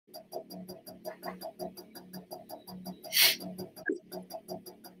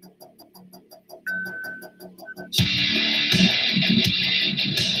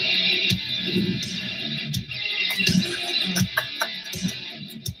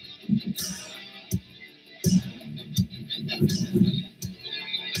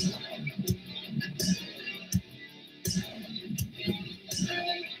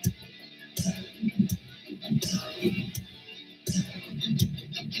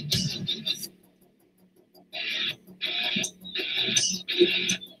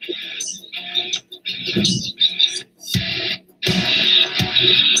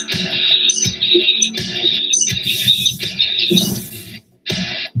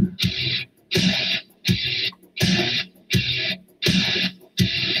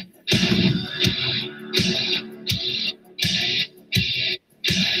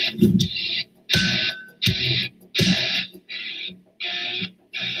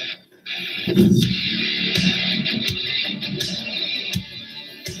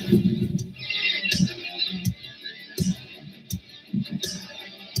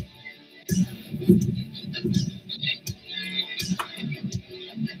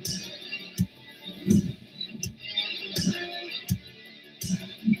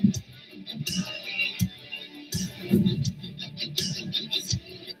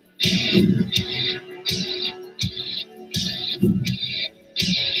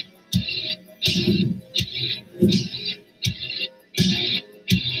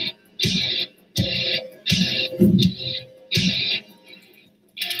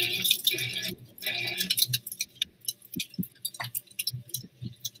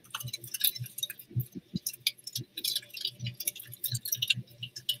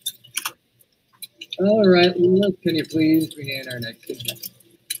All right, look, can you please bring in our next contestant?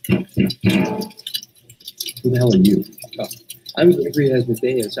 Who the hell are you? Oh, I'm Gregory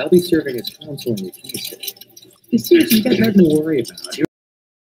Asmodeus. I'll be serving as counsel in your case. You see, you got nothing to worry about.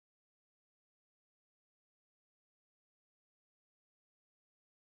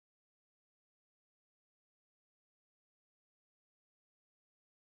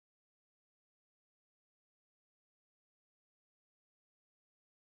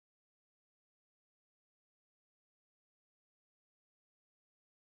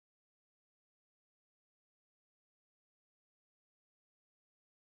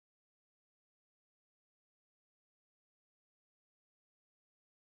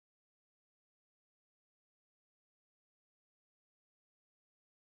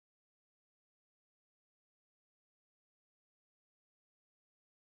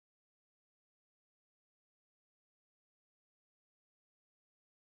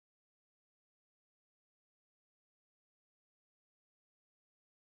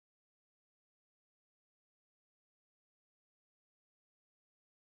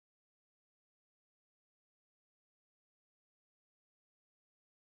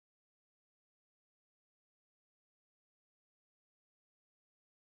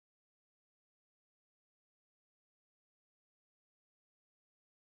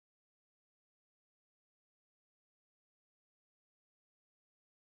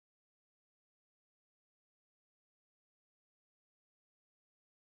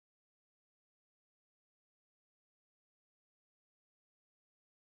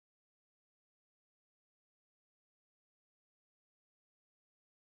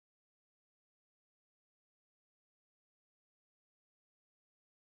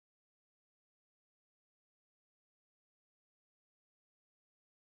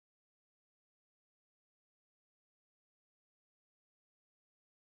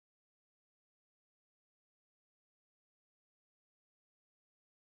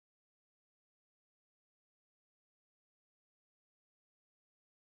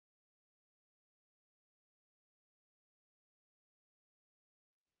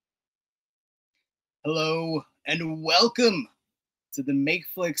 Hello and welcome to the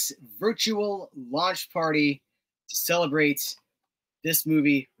Makeflix virtual launch party to celebrate this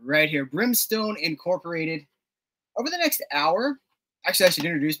movie right here, Brimstone Incorporated. Over the next hour, actually I should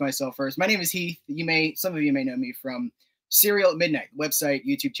introduce myself first. My name is Heath. Some of you may know me from Cereal at Midnight, website,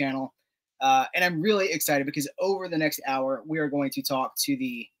 YouTube channel. And I'm really excited because over the next hour, we are going to talk to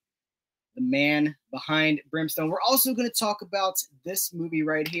the man behind Brimstone. We're also going to talk about this movie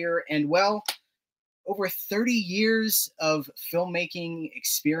right here and, well, over 30 years of filmmaking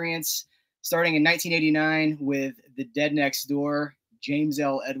experience, starting in 1989 with The Dead Next Door. James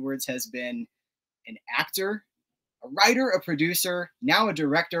L. Edwards has been an actor, a writer, a producer, now a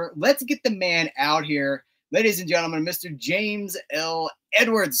director. Let's get the man out here. Ladies and gentlemen, Mr. James L.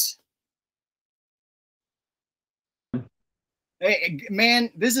 Edwards. Hey, man,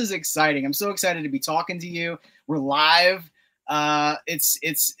 this is exciting. I'm so excited to be talking to you. We're live. It's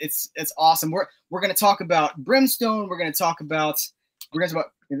awesome. We're gonna talk about Brimstone. We're gonna talk about Brimstone.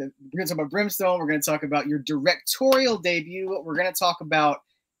 We're gonna talk about your directorial debut. We're gonna talk about,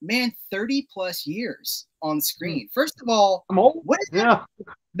 man, 30 plus years on screen. First of all, what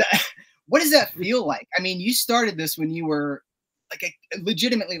does that feel like? I mean, you started this when you were like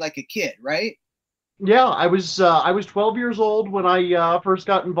legitimately like a kid, right? Yeah, I was 12 years old when I first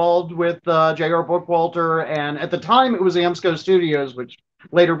got involved with J.R. Bookwalter, and at the time it was Amsco Studios, which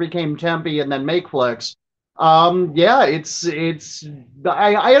later became Tempe and then Makeflix. Yeah,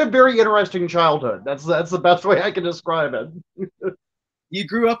 I had a very interesting childhood. That's the best way I can describe it. You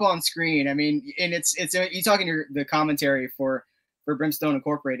grew up on screen. I mean, and it's you talking the commentary for Brimstone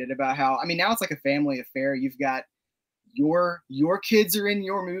Incorporated about how, I mean, now it's like a family affair. You've got your kids are in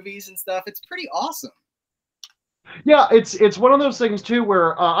your movies and stuff. It's pretty awesome. Yeah, it's one of those things too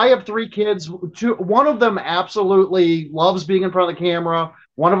where I have three kids. One of them absolutely loves being in front of the camera.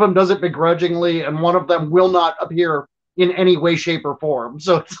 One of them does it begrudgingly, and one of them will not appear in any way, shape, or form.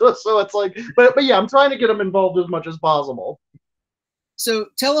 So it's like, but yeah, I'm trying to get them involved as much as possible. So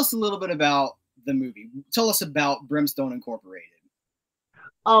tell us a little bit about the movie. Tell us about Brimstone Incorporated.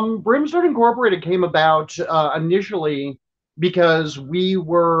 Brimstone Incorporated came about initially because we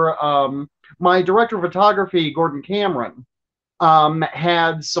were my director of photography, Gordon Cameron,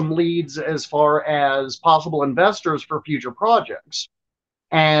 had some leads as far as possible investors for future projects.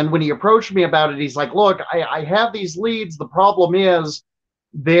 And when he approached me about it, he's like, look, I have these leads. The problem is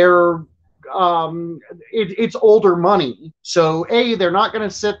they're it's older money. So they're not going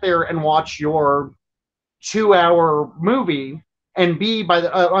to sit there and watch your 2-hour movie. And B, by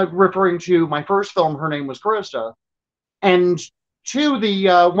the referring to my first film, Her Name Was Christa. And two,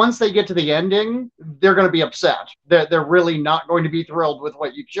 once they get to the ending, they're going to be upset. They're really not going to be thrilled with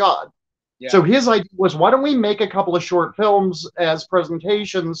what you shot. Yeah. So his idea was, why don't we make a couple of short films as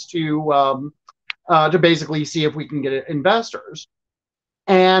presentations to basically see if we can get investors.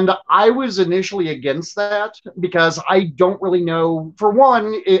 And I was initially against that because I don't really know. For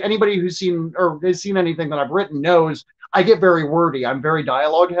one, anybody who's seen or has seen anything that I've written knows I get very wordy. I'm very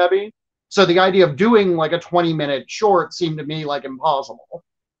dialogue heavy. So the idea of doing like a 20-minute short seemed to me like impossible.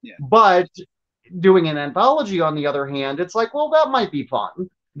 Yeah. But doing an anthology, on the other hand, it's like, well, that might be fun.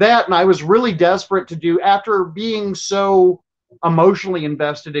 That, and I was really desperate to do, after being so emotionally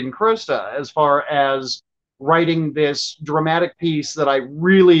invested in Christa, as far as writing this dramatic piece that I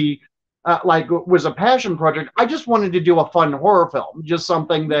really was a passion project. I just wanted to do a fun horror film, just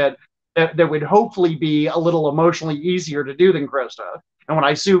something that would hopefully be a little emotionally easier to do than Christa. And when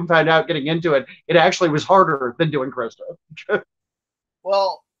I soon found out getting into it, it actually was harder than doing Christa.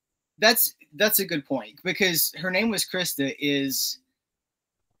 Well, that's a good point, because Her Name Was Christa is,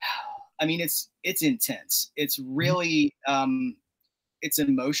 I mean, it's intense. It's really, it's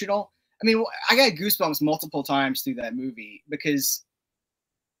emotional. I mean, I got goosebumps multiple times through that movie because,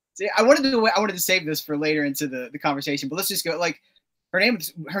 see, I wanted to save this for later into the conversation, but let's just go. Like, Her Name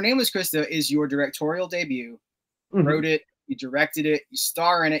Was Christa is your directorial debut. Mm-hmm. Wrote it, you directed it, you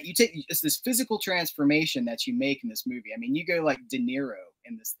star in it. It's this physical transformation that you make in this movie. I mean, you go like De Niro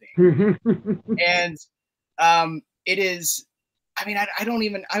in this thing, and it is. I mean, I don't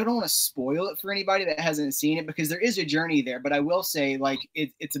want to spoil it for anybody that hasn't seen it, because there is a journey there. But I will say, like,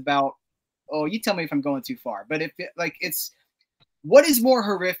 it's about. Oh, you tell me if I'm going too far. But it's what is more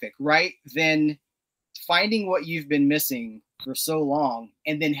horrific, right, than finding what you've been missing for so long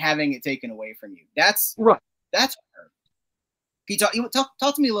and then having it taken away from you. That's right. That's hurt. Can you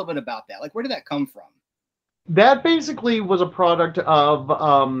talk to me a little bit about that? Like, where did that come from? That basically was a product of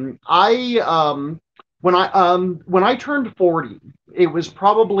when I turned 40, it was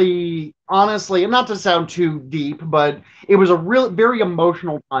probably, honestly, and not to sound too deep, but it was a very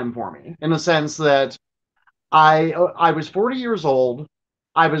emotional time for me, in the sense that I was 40 years old.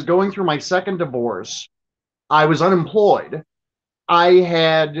 I was going through my second divorce. I was unemployed.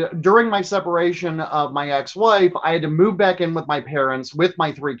 During my separation of my ex-wife, I had to move back in with my parents with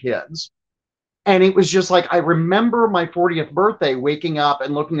my 3 kids. And it was just like, I remember my 40th birthday, waking up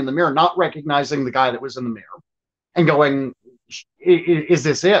and looking in the mirror, not recognizing the guy that was in the mirror, and going, is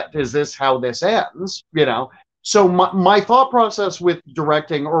this it? Is this how this ends? You know? So my thought process with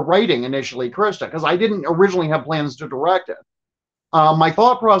directing or writing initially Christa, because I didn't originally have plans to direct it. My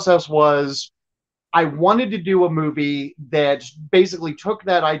thought process was, I wanted to do a movie that basically took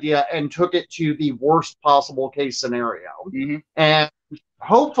that idea and took it to the worst possible case scenario. Mm-hmm. And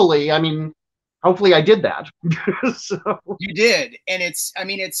hopefully I did that. So. You did. And it's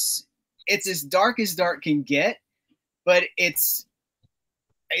as dark as dark can get, but it's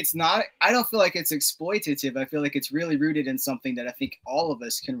not, I don't feel like it's exploitative. I feel like it's really rooted in something that I think all of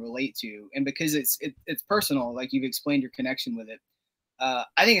us can relate to. And because it's personal, like you've explained your connection with it,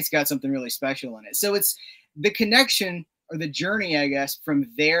 I think it's got something really special in it. So it's the connection or the journey, I guess, from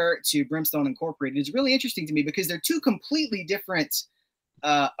there to Brimstone Incorporated is really interesting to me because they're two completely different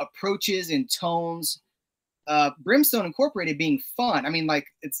approaches and tones. Brimstone Incorporated being fun. I mean, like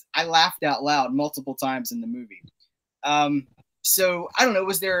I laughed out loud multiple times in the movie. So I don't know,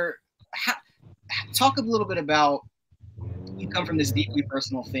 talk a little bit about, you come from this deeply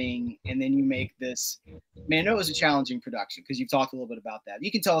personal thing and then you make this, man, I know it was a challenging production because you've talked a little bit about that.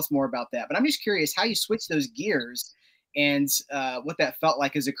 You can tell us more about that, but I'm just curious how you switch those gears and what that felt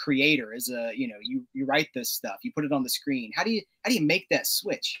like as a creator, as a, you write this stuff, you put it on the screen. How do you make that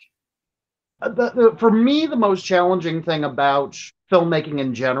switch? For me, the most challenging thing about filmmaking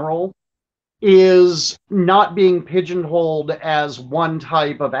in general is not being pigeonholed as one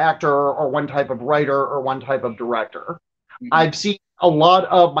type of actor or one type of writer or one type of director. Mm-hmm. I've seen a lot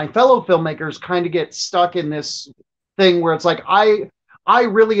of my fellow filmmakers kind of get stuck in this thing where it's like, I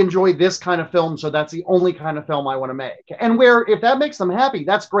really enjoy this kind of film, so that's the only kind of film I want to make. And where, if that makes them happy,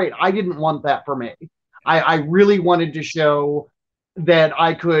 that's great. I didn't want that for me. I really wanted to show that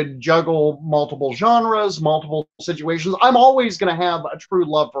I could juggle multiple genres, multiple situations. I'm always going to have a true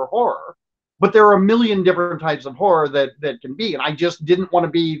love for horror, but there are a million different types of horror that can be. And I just didn't want to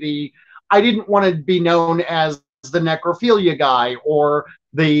be I didn't want to be known as the necrophilia guy or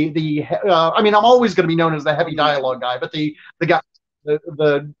I mean, I'm always going to be known as the heavy dialogue guy, but the guy,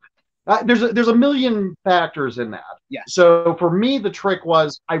 there's a million factors in that. Yeah. So for me, the trick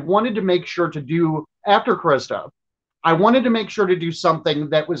was I wanted to make sure to do, after Christa, I wanted to make sure to do something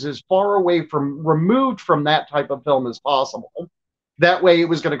that was as far removed from that type of film as possible. That way it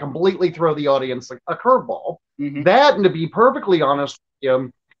was going to completely throw the audience a curveball. Mm-hmm. That, and to be perfectly honest with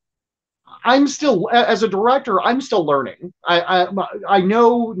you, I'm still, as a director, I'm still learning. I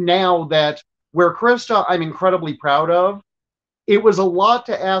know now that where Christa I'm incredibly proud of, it was a lot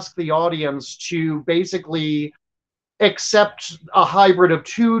to ask the audience to basically accept a hybrid of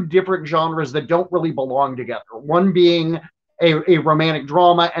two different genres that don't really belong together. One being a romantic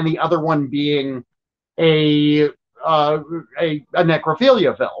drama and the other one being a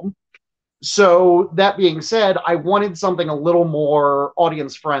necrophilia film. So that being said, I wanted something a little more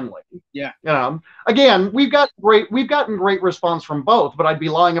audience friendly. Yeah. Again, we've gotten great response from both, but I'd be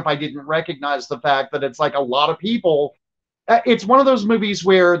lying if I didn't recognize the fact that it's like a lot of people. It's one of those movies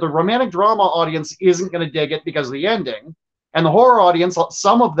where the romantic drama audience isn't going to dig it because of the ending. And the horror audience,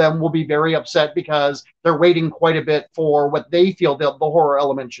 some of them will be very upset because they're waiting quite a bit for what they feel the horror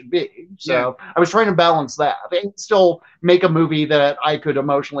element should be. So yeah. I was trying to balance that and still make a movie that I could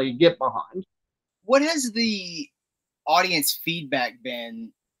emotionally get behind. What has the audience feedback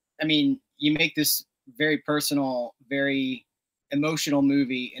been? I mean, you make this very personal, very emotional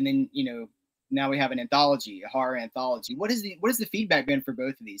movie, and then, now we have an anthology, a horror anthology. What is the feedback been for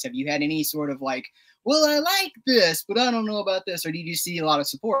both of these? Have you had any sort of like, well, I like this, but I don't know about this, or do you see a lot of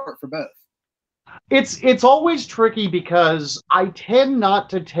support for both? It's always tricky because I tend not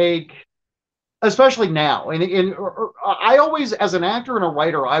to take, especially now, and I always, as an actor and a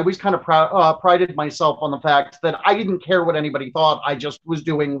writer, I always kind of prided myself on the fact that I didn't care what anybody thought. I just was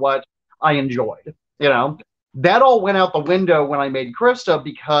doing what I enjoyed. That all went out the window when I made Christa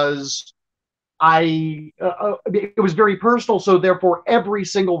because it was very personal, so therefore every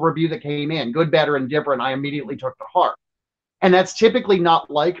single review that came in, good, bad, or indifferent, I immediately took to heart. And that's typically not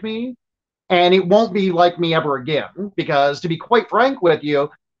like me, and it won't be like me ever again, because to be quite frank with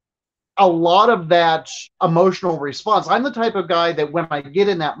you, a lot of that emotional response, I'm the type of guy that when I get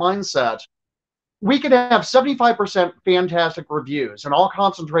in that mindset, we could have 75% fantastic reviews, and I'll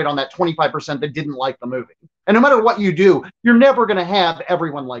concentrate on that 25% that didn't like the movie. And no matter what you do, you're never going to have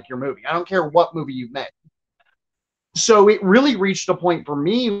everyone like your movie. I don't care what movie you've made. So it really reached a point for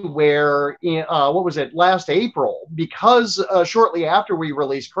me where, last April, because shortly after we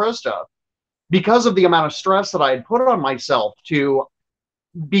released Christa, because of the amount of stress that I had put on myself to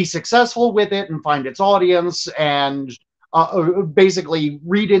be successful with it and find its audience and basically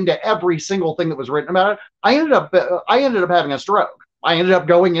read into every single thing that was written about it, I ended up having a stroke. I ended up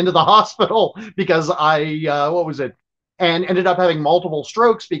going into the hospital because and ended up having multiple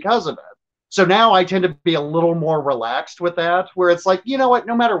strokes because of it. So now I tend to be a little more relaxed with that, where it's like, you know what,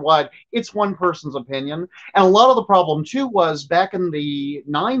 no matter what, it's one person's opinion. And a lot of the problem too was back in the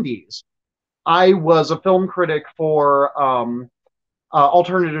 90s, I was a film critic for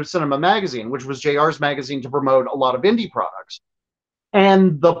Alternative Cinema Magazine, which was JR's magazine to promote a lot of indie products.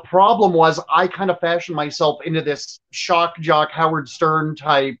 And the problem was I kind of fashioned myself into this shock jock Howard Stern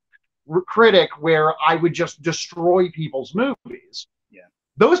type critic where I would just destroy people's movies. Yeah.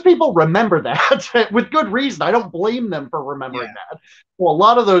 Those people remember that with good reason. I don't blame them for remembering that. Well, a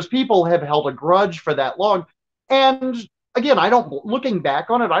lot of those people have held a grudge for that long. And again, looking back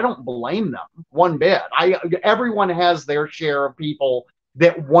on it, I don't blame them one bit. Everyone has their share of people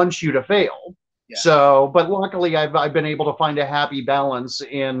that want you to fail. Yeah. So, but luckily I've been able to find a happy balance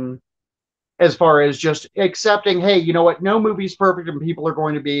in as far as just accepting, hey, you know what, no movie's perfect and people are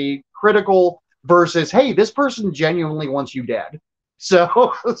going to be critical versus, hey, this person genuinely wants you dead.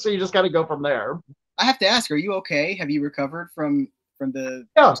 So you just got to go from there. I have to ask, are you okay? Have you recovered from the?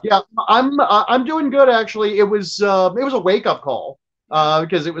 Yeah, I'm doing good actually. It was a wake up call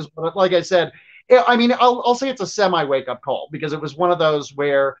because it was, like I said, I mean, I'll say it's a semi wake up call because it was one of those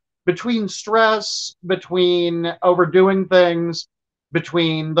where between stress, between overdoing things,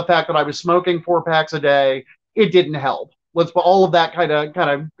 between the fact that I was smoking 4 packs a day, it didn't help. All of that kind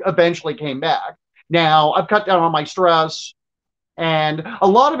of eventually came back. Now I've cut down on my stress, and a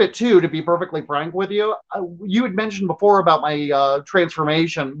lot of it too, to be perfectly frank with you, you had mentioned before about my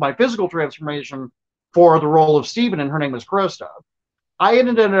transformation, my physical transformation for the role of Stephen, and Her Name Was Christa. I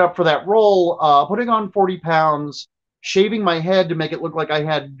ended up for that role putting on 40 pounds, shaving my head to make it look like I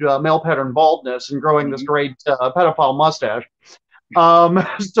had male pattern baldness, and growing this great pedophile mustache.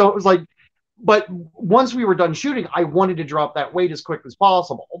 So it was like, but once we were done shooting, I wanted to drop that weight as quick as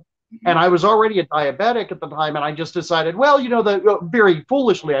possible. And I was already a diabetic at the time, and I just decided, well, you know, very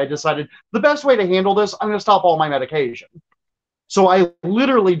foolishly, I decided the best way to handle this, I'm going to stop all my medication. So I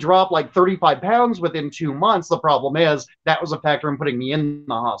literally dropped like 35 pounds within 2 months. The problem is that was a factor in putting me in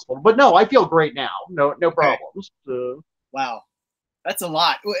the hospital. But no, I feel great now. No problems. Wow, that's a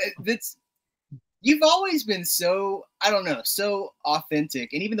lot. You've always been so, I don't know, so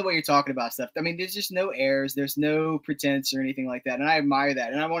authentic. And even the way you're talking about stuff, I mean, there's just no airs, there's no pretense or anything like that. And I admire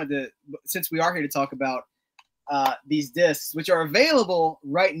that. And I wanted to, since we are here to talk about these discs, which are available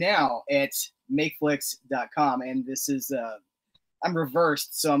right now at Makeflix.com. And this is, I'm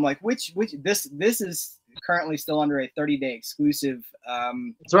reversed. So I'm like, which this is currently still under a 30-day exclusive.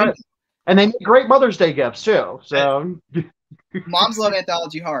 That's right. And they make great Mother's Day gifts too. So moms love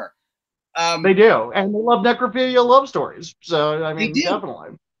anthology horror. They do, and they love necrophilia love stories. So I mean, definitely.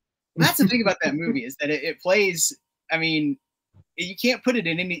 That's the thing about that movie is that it plays. I mean, you can't put it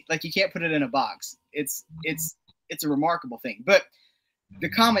in any, like, you can't put it in a box. It's a remarkable thing. But the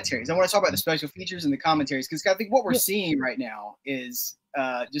commentaries, I want to talk about the special features and the commentaries, because I think what we're seeing right now is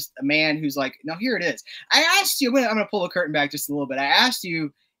just a man who's like, no, here it is. I asked you. I'm gonna pull the curtain back just a little bit. I asked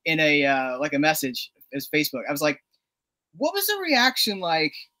you in a like a message as Facebook. I was like, what was the reaction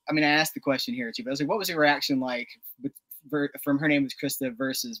like? I mean, I asked the question here too, but I was like, what was your reaction like from Her Name Was Christa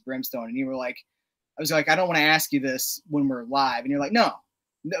versus Brimstone? And you were like, I was like, I don't want to ask you this when we're live. And you're like,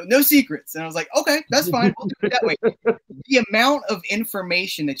 no secrets. And I was like, okay, that's fine. We'll do it that way. The amount of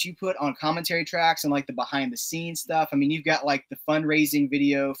information that you put on commentary tracks and like the behind the scenes stuff. I mean, you've got like the fundraising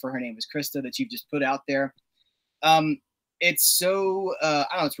video for Her Name Was Christa that you've just put out there. It's so, I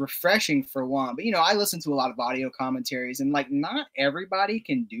don't know, it's refreshing for one, but, you know, I listen to a lot of audio commentaries and like not everybody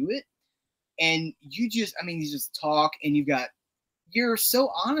can do it. And you just, I mean, you just talk and you're so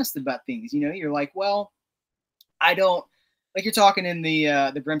honest about things, you know, you're like, well, I don't, like you're talking in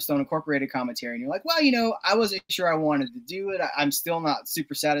the Brimstone Incorporated commentary and you're like, well, you know, I wasn't sure I wanted to do it. I'm still not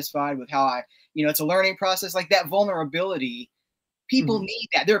super satisfied with how you know, it's a learning process, like that vulnerability. People need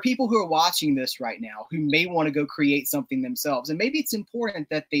that. There are people who are watching this right now who may want to go create something themselves. And maybe it's important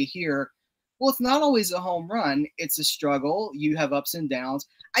that they hear, well, it's not always a home run. It's a struggle. You have ups and downs.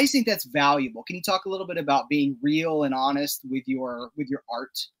 I just think that's valuable. Can you talk a little bit about being real and honest with your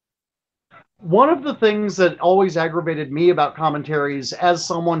art? One of the things that always aggravated me about commentaries as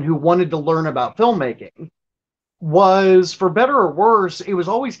someone who wanted to learn about filmmaking was, for better or worse, it was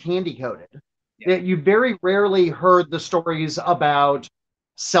always candy-coated. Yeah. You very rarely heard the stories about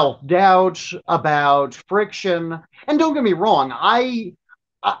self-doubt, about friction. And don't get me wrong,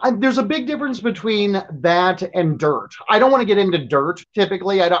 there's a big difference between that and dirt. I don't want to get into dirt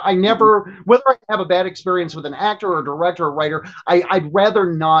typically. I never, whether I have a bad experience with an actor or director or writer, I'd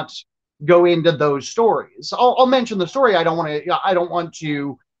rather not go into those stories. I'll mention the story. I don't want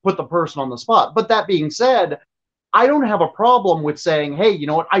to put the person on the spot. But that being said, I don't have a problem with saying, hey, you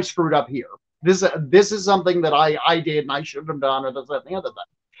know what, I screwed up here. This is something that I did and I should have done, or this, that, and the other thing.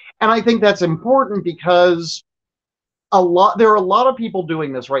 And I think that's important because there are a lot of people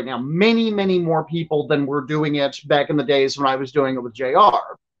doing this right now. Many, many more people than were doing it back in the days when I was doing it with JR.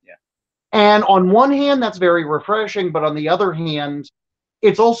 Yeah. And on one hand, that's very refreshing. But on the other hand,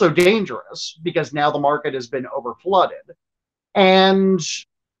 it's also dangerous because now the market has been overflooded. And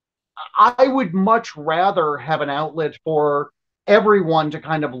I would much rather have an outlet for everyone to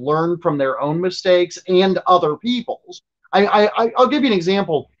kind of learn from their own mistakes and other people's. I'll give you an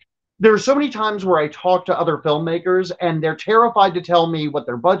example. There are so many times where I talk to other filmmakers and they're terrified to tell me what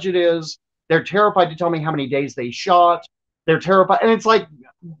their budget is. They're terrified to tell me how many days they shot. They're terrified. And it's like,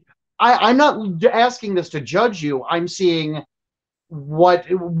 I'm not asking this to judge you. I'm seeing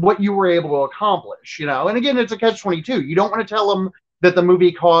what you were able to accomplish, you know. And again, it's a catch-22. You don't want to tell them that the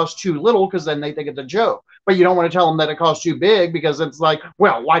movie costs too little because then they think it's a joke. But you don't want to tell them that it costs too big because it's like,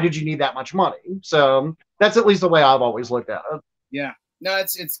 well, why did you need that much money? So that's at least the way I've always looked at it. Yeah. No,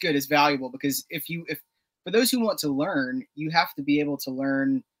 it's good. It's valuable because if for those who want to learn, you have to be able to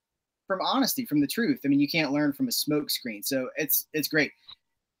learn from honesty, from the truth. I mean, you can't learn from a smoke screen. So it's great.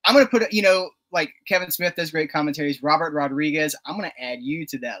 I'm going to put, you know, like Kevin Smith does great commentaries. Robert Rodriguez, I'm going to add you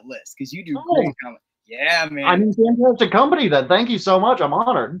to that list because you do great commentaries. Yeah, man. I'm in fantastic company then. Thank you so much. I'm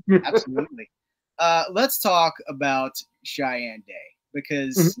honored. Absolutely. Let's talk about Cheyenne Day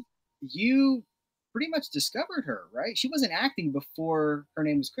because you pretty much discovered her, right? She wasn't acting before Her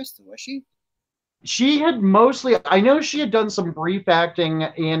Name Was Christa, was she? She had mostly, I know she had done some brief acting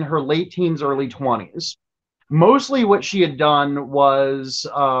in her late teens, early 20s. Mostly what she had done was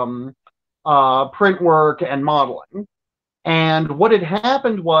print work and modeling. And what had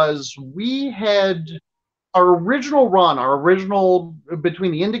happened was we had our original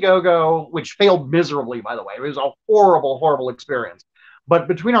between the Indiegogo, which failed miserably, by the way. It was a horrible, horrible experience. But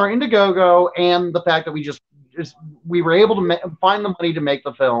between our Indiegogo and the fact that we were able to find the money to make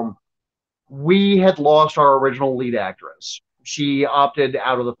the film, we had lost our original lead actress. She opted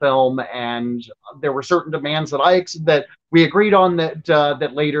out of the film, and there were certain demands that we agreed on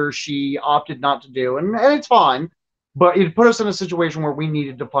that later she opted not to do, and it's fine. But it put us in a situation where we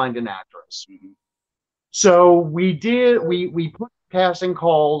needed to find an actress. So we put casting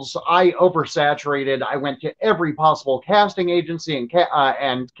calls. I oversaturated. I went to every possible casting agency and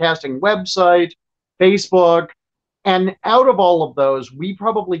casting website, Facebook. And out of all of those, we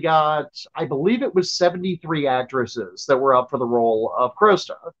probably got, I believe it was 73 actresses that were up for the role of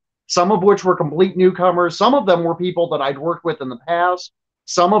Christa, some of which were complete newcomers. Some of them were people that I'd worked with in the past.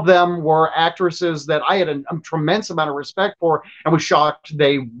 Some of them were actresses that I had a tremendous amount of respect for and was shocked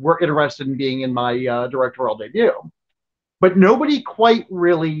they were interested in being in my directorial debut. But nobody quite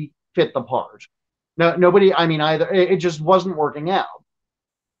really fit the part. No, nobody, I mean, either it just wasn't working out.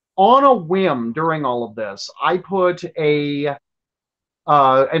 On a whim during all of this, I put an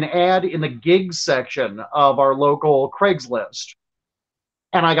ad in the gigs section of our local Craigslist.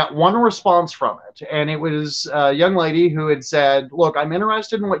 And I got one response from it. And it was a young lady who had said, look, I'm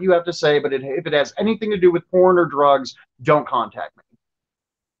interested in what you have to say, but if it has anything to do with porn or drugs, don't contact me.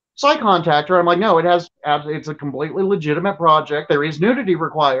 So I contact her. I'm like, no, it's a completely legitimate project. There is nudity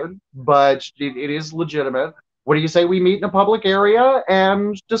required, but it is legitimate. What do you say we meet in a public area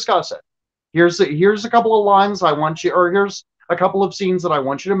and discuss it? Here's a couple of lines I want you, or here's a couple of scenes that I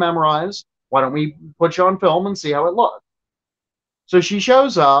want you to memorize. Why don't we put you on film and see how it looks? So she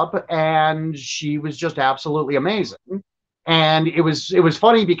shows up, and she was just absolutely amazing. And it was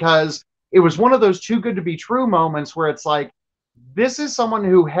funny because it was one of those too good to be true moments where it's like, this is someone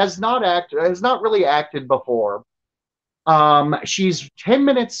who has not really acted before. She's 10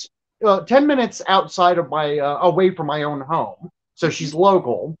 minutes outside of away from my own home. So she's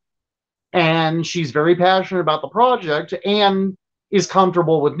local, and she's very passionate about the project and is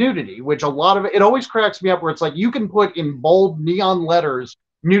comfortable with nudity, which a lot of it always cracks me up where it's like, you can put in bold neon letters,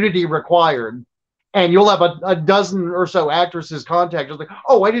 nudity required, and you'll have a dozen or so actresses contact us like,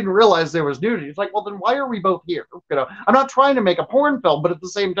 oh, I didn't realize there was nudity. It's like, well, then why are we both here? You know, I'm not trying to make a porn film, but at the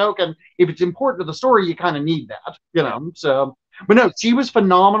same token, if it's important to the story, you kind of need that, you know? So, but no, she was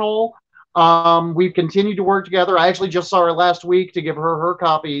phenomenal. We've continued to work together. I actually just saw her last week to give her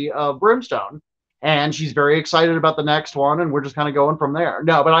copy of Brimstone, and she's very excited about the next one, and we're just kind of going from there.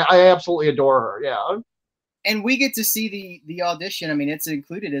 No, but I absolutely adore her. Yeah. And we get to see the audition. I mean, it's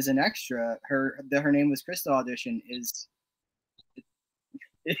included as an extra. Her Name Was Christa audition it's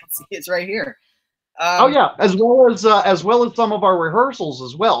right here. Oh yeah, as well as some of our rehearsals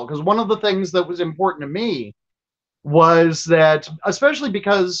as well. Because one of the things that was important to me was that, especially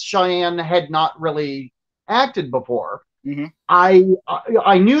because Cheyenne had not really acted before,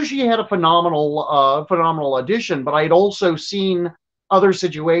 I knew she had a phenomenal audition, but I'd also seen other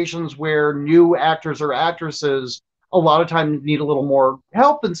situations where new actors or actresses a lot of times need a little more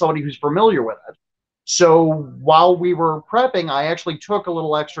help than somebody who's familiar with it. So while we were prepping, I actually took a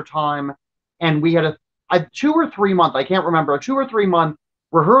little extra time, and we had a 2 or 3 month, I can't remember, a 2 or 3 month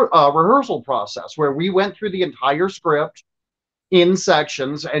rehearsal process where we went through the entire script in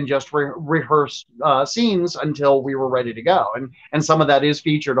sections and just rehearsed scenes until we were ready to go. And some of that is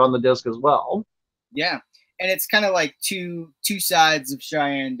featured on the disc as well. Yeah. And it's kind of like two sides of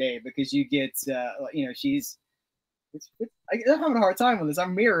Cheyenne Day, because you get, you know, I'm having a hard time with this.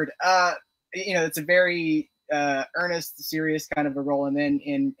 I'm mirrored. You know, it's a very earnest, serious kind of a role. And then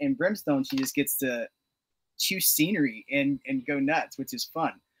in Brimstone, she just gets to choose scenery and go nuts, which is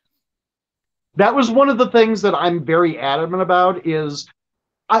fun. That was one of the things that I'm very adamant about is,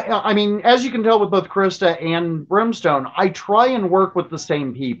 I mean, as you can tell with both Christa and Brimstone, I try and work with the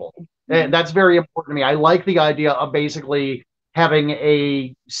same people. And that's very important to me. I like the idea of basically having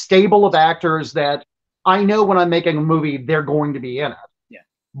a stable of actors that I know when I'm making a movie, they're going to be in it. Yeah.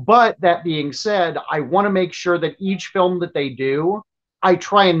 But that being said, I want to make sure that each film that they do, I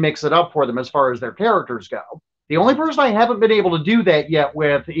try and mix it up for them as far as their characters go. The only person I haven't been able to do that yet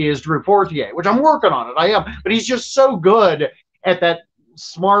with is Drew Fortier, which I'm working on it. I am, but he's just so good at that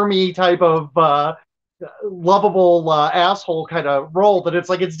smarmy type of lovable asshole kind of role that it's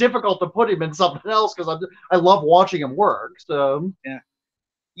like it's difficult to put him in something else because I love watching him work. So yeah,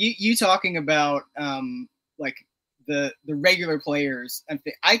 you talking about like the regular players.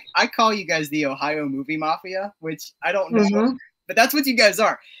 I call you guys the Ohio Movie Mafia, which I don't know, but that's what you guys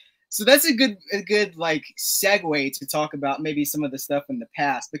are. So that's a good like segue to talk about maybe some of the stuff in the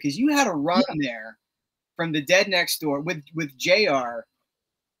past, because you had a run there from The Dead Next Door with JR,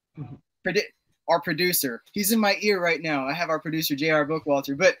 our producer. He's in my ear right now. I have our producer JR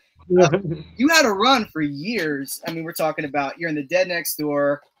Bookwalter, but you had a run for years. I mean, we're talking about you're in The Dead Next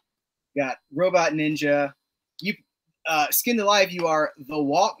Door, got Robot Ninja, you Skinned Alive. You are the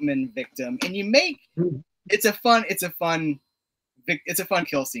Walkman victim, and you make it's a fun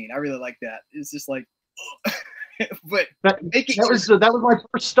kill scene. I really like that. It's just like, but that was my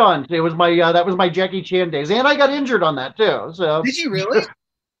first stunt. It was my that was my Jackie Chan days, and I got injured on that too. So did you really?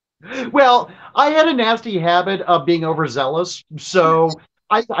 Well, I had a nasty habit of being overzealous, so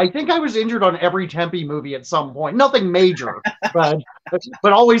I think I was injured on every Tempe movie at some point. Nothing major, but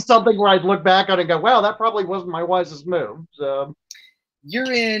always something where I'd look back on it and go, "Wow, that probably wasn't my wisest move." So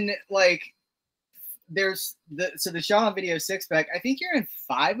you're in like. There's the Shaw Video 6-pack. I think you're in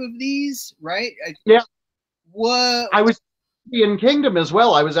 5 of these, right? Yeah. What? I was in Kingdom as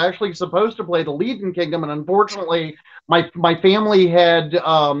well. I was actually supposed to play the lead in Kingdom, and unfortunately, my family had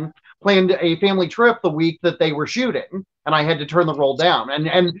planned a family trip the week that they were shooting, and I had to turn the role down.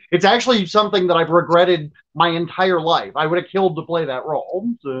 And it's actually something that I've regretted my entire life. I would have killed to play that role.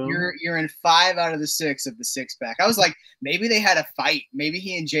 So. You're in 5 out of the 6 of the 6-pack. I was like, maybe they had a fight. Maybe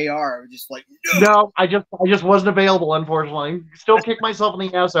he and JR were just like, no, I just wasn't available, unfortunately. Still kick myself in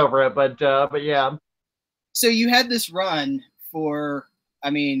the ass over it, but yeah. So you had this run for,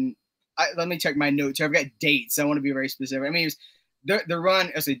 I mean, let me check my notes here. I've got dates. I want to be very specific. I mean, it was the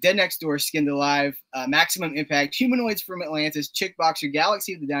run, I say Dead Next Door, Skinned Alive, Maximum Impact, Humanoids from Atlantis, Chick Boxer,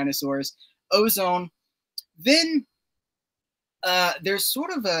 Galaxy of the Dinosaurs, Ozone. Then there's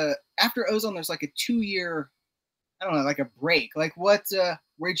sort of after Ozone, there's like a 2-year, I don't know, like a break. Like what,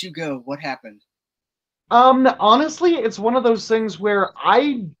 where'd you go? What happened? Honestly, it's one of those things where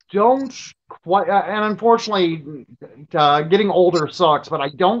I don't quite, and unfortunately, getting older sucks, but I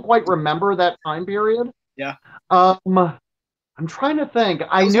don't quite remember that time period. Yeah. I'm trying to think.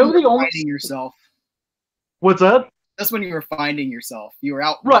 I know the only finding yourself. What's that? That's when you were finding yourself. You were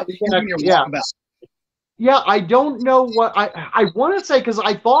out. Right. Yeah. I don't know what I want to say, because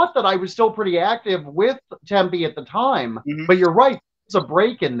I thought that I was still pretty active with Tempe at the time. But you're right. There's a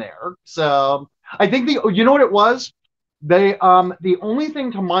break in there. So I think you know what it was? The only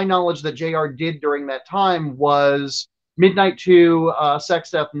thing to my knowledge that JR did during that time was Midnight 2,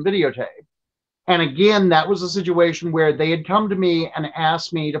 Sex, Death, and Videotape. And again, that was a situation where they had come to me and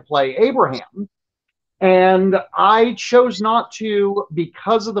asked me to play Abraham. And I chose not to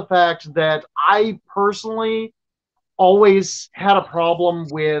because of the fact that I personally always had a problem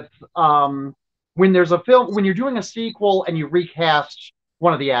with when there's a film, when you're doing a sequel and you recast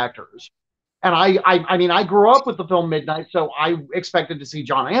one of the actors. And I mean, I grew up with the film Midnight, so I expected to see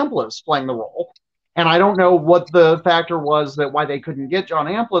John Amplas playing the role. And I don't know what the factor was that why they couldn't get John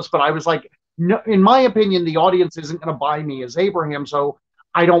Amplas, but I was like, no, in my opinion, the audience isn't going to buy me as Abraham, so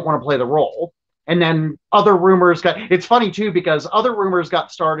I don't want to play the role. And then other rumors it's funny too, because other rumors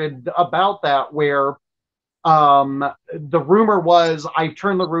got started about that where the rumor was I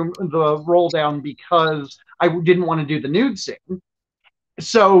turned the role down because I didn't want to do the nude scene.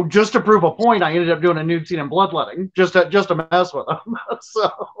 So just to prove a point, I ended up doing a nude scene in Bloodletting just to mess with them.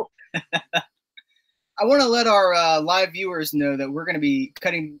 So I want to let our live viewers know that we're going to be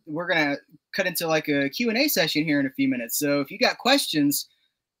cutting. We're going to cut into like a Q&A session here in a few minutes. So if you got questions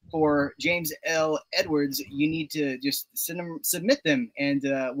for James L. Edwards, you need to just submit them, and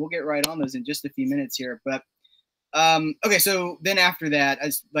we'll get right on those in just a few minutes here. But okay, so then after that,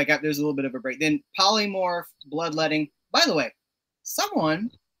 there's a little bit of a break. Then polymorph, bloodletting. By the way, someone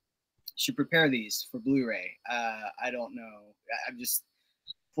should prepare these for Blu-ray. I don't know. I'm just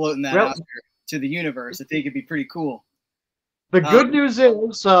floating that out there to the universe. I think it'd be pretty cool. The good news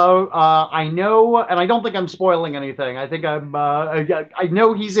is, I know, and I don't think I'm spoiling anything. I think I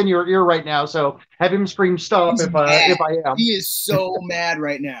know he's in your ear right now, so have him scream stop if I am. He is so mad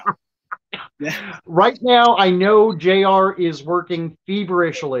right now. Right now, I know JR is working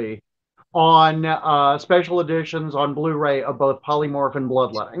feverishly on special editions on Blu-ray of both Polymorph and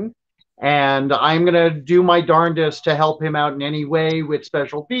Bloodletting. And I'm going to do my darndest to help him out in any way with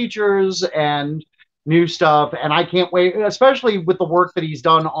special features and new stuff. And I can't wait, especially with the work that he's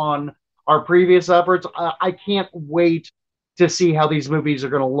done on our previous efforts. I can't wait to see how these movies are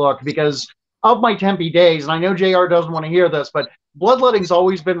going to look, because of my Tempe days, and I know JR doesn't want to hear this, but Bloodletting's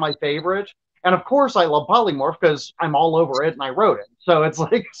always been my favorite. And of course, I love Polymorph because I'm all over it and I wrote it. So it's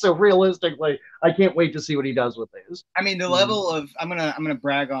like, so realistically, I can't wait to see what he does with these. I mean, the level of I'm gonna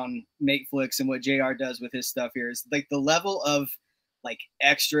brag on Makeflix and what JR does with his stuff here is like the level of like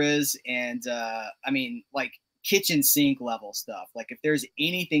extras and I mean like kitchen sink level stuff. Like if there's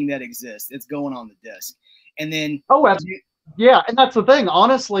anything that exists, it's going on the disc. And then yeah, and that's the thing.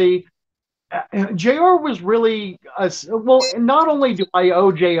 Honestly, JR was really well. Not only do I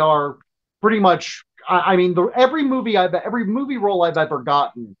owe JR pretty much, I mean, every movie role I've ever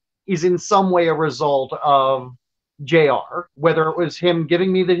gotten is in some way a result of JR. Whether it was him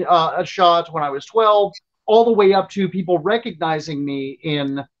giving me a shot when I was 12, all the way up to people recognizing me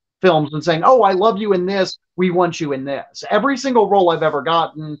in films and saying, "Oh, I love you in this. We want you in this." Every single role I've ever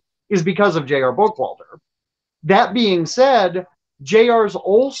gotten is because of JR Bookwalter. That being said, JR's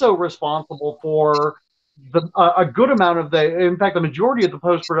also responsible for a good amount of in fact, the majority of the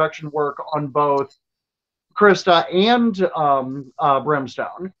post-production work on both Christa and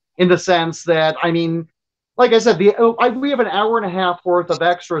Brimstone, in the sense that, I mean, like I said, we have an hour and a half worth of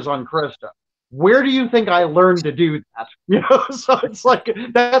extras on Christa. Where do you think I learned to do that? You know, so it's like,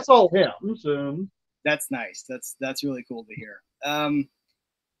 that's all him. So that's nice. That's really cool to hear.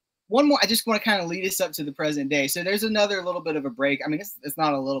 One more, I just want to kind of lead us up to the present day. So there's another little bit of a break. I mean, it's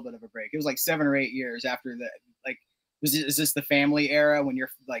not a little bit of a break. It was like 7 or 8 years after that. Like, is this the family era when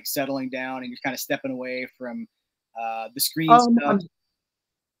you're like settling down and you're kind of stepping away from the screen stuff?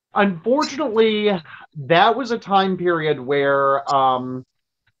 Unfortunately, that was a time period where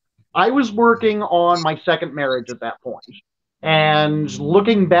I was working on my second marriage at that point. And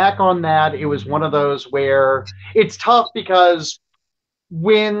looking back on that, it was one of those where it's tough, because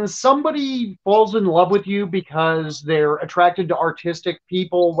when somebody falls in love with you because they're attracted to artistic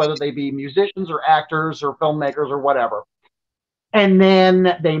people, whether they be musicians or actors or filmmakers or whatever, and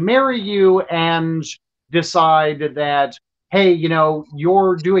then they marry you and decide that, hey, you know,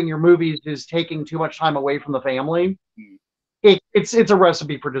 you're doing your movies is taking too much time away from the family, it's a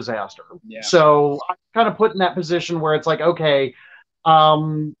recipe for disaster. Yeah. So I'm kind of put in that position where it's like, okay,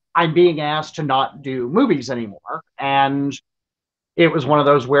 I'm being asked to not do movies anymore. And it was one of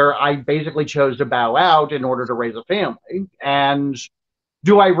those where I basically chose to bow out in order to raise a family. And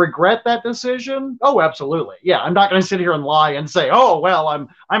do I regret that decision? Oh, absolutely. Yeah, I'm not going to sit here and lie and say, oh, well, I'm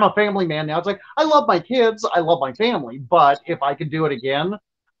a family man now. It's like, I love my kids, I love my family, but if I could do it again,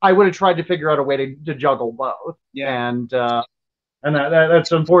 I would have tried to figure out a way to juggle both. Yeah. And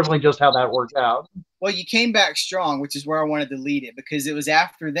that's unfortunately just how that worked out. Well, you came back strong, which is where I wanted to lead it, because it was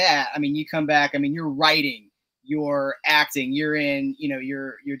after that. I mean, you come back. I mean, you're writing, you're acting, you're in, you know,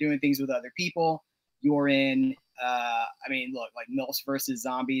 you're doing things with other people. You're in. I mean, look, like MILFs versus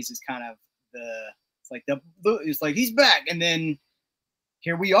Zombies is kind of it's like he's back, and then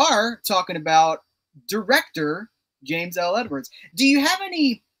here we are talking about director James L. Edwards. Do you have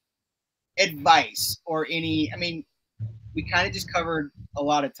any advice or any? I mean, we kind of just covered a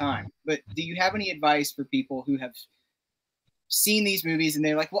lot of time, but do you have any advice for people who have seen these movies and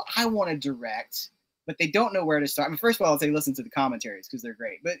they're like, well, I want to direct, but they don't know where to start? I mean, first of all, I'll say listen to the commentaries because they're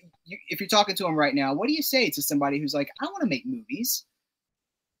great. But if you're talking to them right now, what do you say to somebody who's like, I want to make movies?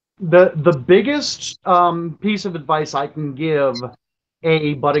 The biggest piece of advice I can give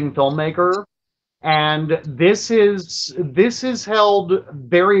a budding filmmaker, and this is held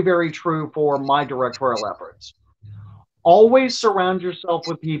very, very true for my directorial efforts. Always surround yourself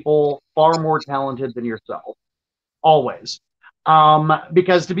with people far more talented than yourself. Always.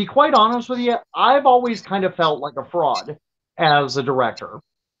 Because to be quite honest with you, I've always kind of felt like a fraud as a director.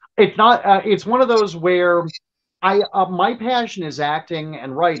 It's not. It's one of those where my passion is acting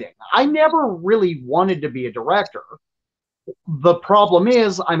and writing. I never really wanted to be a director. The problem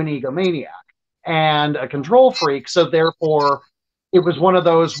is I'm an egomaniac and a control freak, so therefore it was one of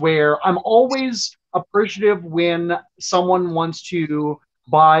those where I'm always appreciative when someone wants to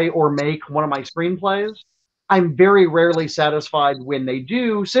buy or make one of my screenplays. I'm very rarely satisfied when they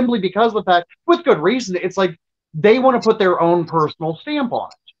do, simply because of the fact, with good reason, it's like they want to put their own personal stamp on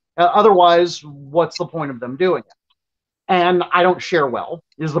it. Otherwise, what's the point of them doing it? And I don't share well,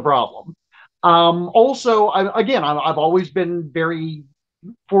 is the problem. Also, I've always been very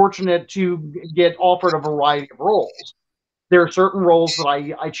fortunate to get offered a variety of roles. There are certain roles that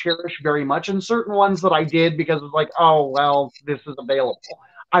I cherish very much, and certain ones that I did because it's like, oh, well, this is available.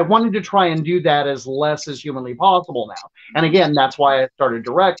 I wanted to try and do that as less as humanly possible now. And again, that's why I started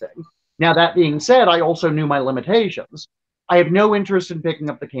directing. Now, that being said, I also knew my limitations. I have no interest in picking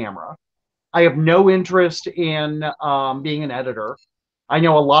up the camera. I have no interest in being an editor. I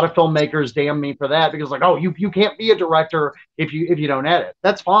know a lot of filmmakers damn me for that because, like, oh, you can't be a director if you don't edit.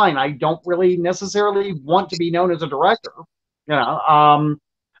 That's fine. I don't really necessarily want to be known as a director. You know,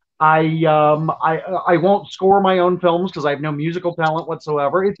 I won't score my own films because I have no musical talent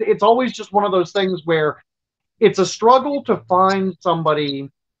whatsoever. It's always just one of those things where it's a struggle to find somebody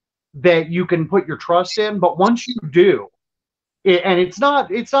that you can put your trust in. But once you do, and it's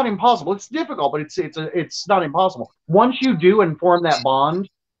not impossible. It's difficult, but it's not impossible. Once you do and form that bond,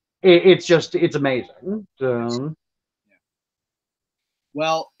 it's amazing. So.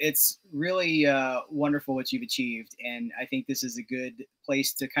 Well, it's really wonderful what you've achieved, and I think this is a good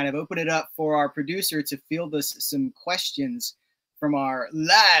place to kind of open it up for our producer to field us some questions from our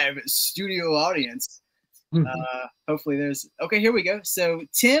live studio audience. Hopefully there's, okay, here we go. So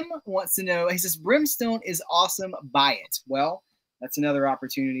Tim wants to know, he says, Brimstone is awesome, buy it. Well, that's another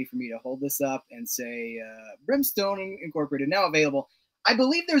opportunity for me to hold this up and say, Brimstone Incorporated, now available. I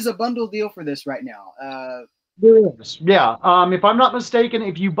believe there's a bundle deal for this right now. There is, yeah. If I'm not mistaken,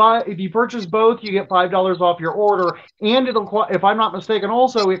 if you purchase both, you get $5 off your order, and if I'm not mistaken,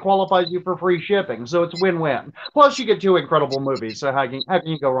 also it qualifies you for free shipping, so it's win-win. Plus, you get 2 incredible movies, so how can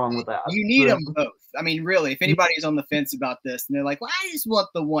you go wrong with that? You need them both. I mean, really, if anybody's on the fence about this and they're like, "Well, I just want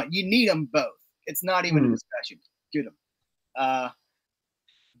the one," you need them both. It's not even a discussion. Get them.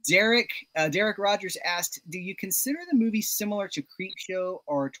 Derek Rogers asked, "Do you consider the movie similar to Creepshow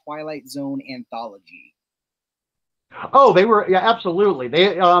or Twilight Zone anthology?" Oh, they were, yeah, absolutely.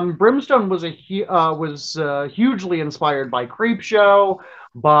 They Brimstone was hugely inspired by Creepshow,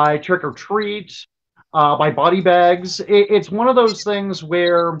 by Trick or Treat, by Body Bags. It's one of those things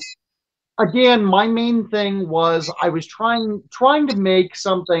where, again, my main thing was I was trying to make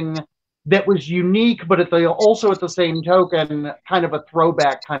something that was unique, but also at the same token, kind of a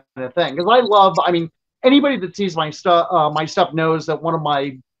throwback kind of thing. Because I mean, anybody that sees my stuff knows that one of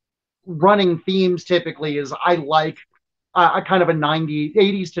my running themes typically is I like a kind of a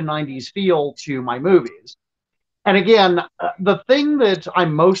 80s to 90s feel to my movies. And again, the thing that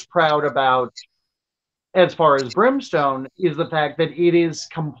I'm most proud about as far as Brimstone is the fact that it is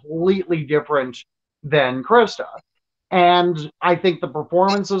completely different than Christa. And I think the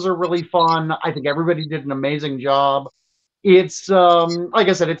performances are really fun. I think everybody did an amazing job. It's, like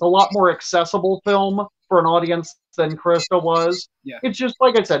I said, it's a lot more accessible film for an audience than Christa was. Yeah. It's just,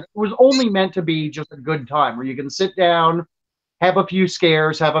 like I said, it was only meant to be just a good time where you can sit down, have a few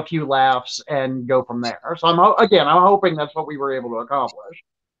scares, have a few laughs, and go from there. So I'm hoping that's what we were able to accomplish.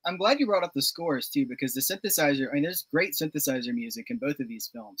 I'm glad you brought up the scores too, because the synthesizer, I mean, there's great synthesizer music in both of these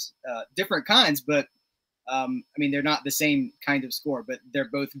films, different kinds, but I mean, they're not the same kind of score, but they're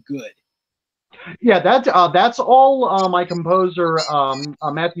both good. Yeah, that's all my composer,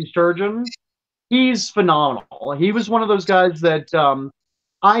 Matthew Sturgeon. He's phenomenal. He was one of those guys that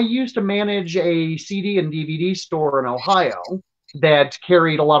I used to manage a CD and DVD store in Ohio that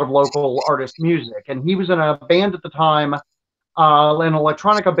carried a lot of local artist music, and he was in a band at the time, an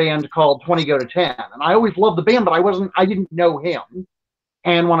electronica band called 20 Go to 10. And I always loved the band, but I didn't know him.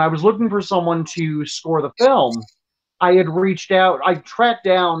 And when I was looking for someone to score the film, I tracked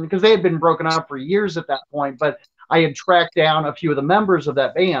down, because they had been broken up for years at that point, but I had tracked down a few of the members of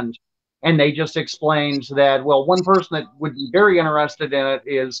that band, and they just explained that, well, one person that would be very interested in it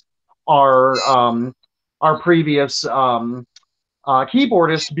is our previous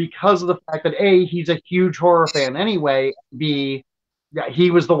keyboardist, because of the fact that A, he's a huge horror fan anyway, B, he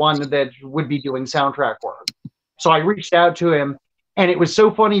was the one that would be doing soundtrack work. So I reached out to him, and it was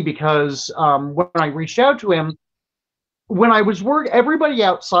so funny because when I reached out to him, when I was everybody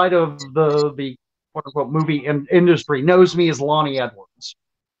outside of the quote unquote movie industry knows me as Lonnie Edwards.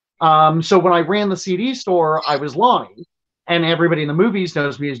 So when I ran the CD store, I was Lonnie, and everybody in the movies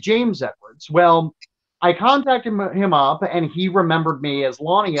knows me as James Edwards. Well, I contacted him up, and he remembered me as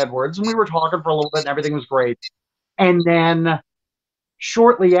Lonnie Edwards, and we were talking for a little bit, and everything was great. And then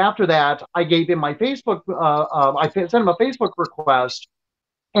shortly after that, I gave him my Facebook. I sent him a Facebook request,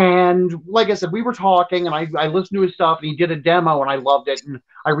 and like I said, we were talking, and I listened to his stuff, and he did a demo, and I loved it. And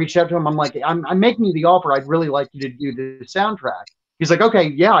I reached out to him. I'm like, I'm making you the offer. I'd really like you to do the soundtrack. He's like, okay,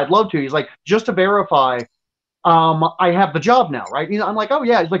 yeah, I'd love to. He's like, just to verify, I have the job now, right? I'm like, oh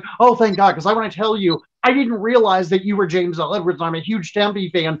yeah. He's like, oh, thank God, because I want to tell you, I didn't realize that you were James L. Edwards. I'm a huge Tempe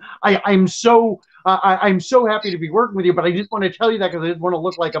fan. I'm so happy to be working with you, but I didn't want to tell you that because I didn't want to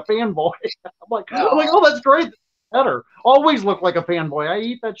look like a fanboy. I'm like, oh, that's great. That's better. Always look like a fanboy. I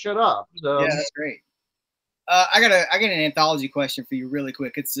eat that shit up. So. Yeah, that's great. I got an anthology question for you, really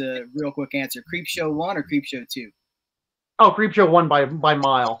quick. It's a real quick answer. Creepshow 1 or Creepshow 2? Oh, Creepshow 1 by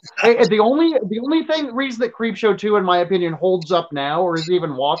mile. The only reason that Creepshow 2, in my opinion, holds up now or is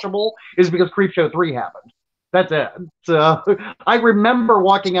even watchable is because Creepshow 3 happened. That's it. So I remember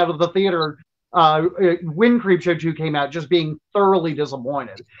walking out of the theater when Creepshow 2 came out, just being thoroughly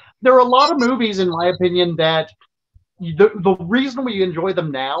disappointed. There are a lot of movies, in my opinion, that the reason we enjoy them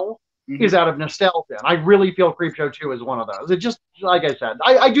now is out of nostalgia. And I really feel Creepshow 2 is one of those. It just, like I said,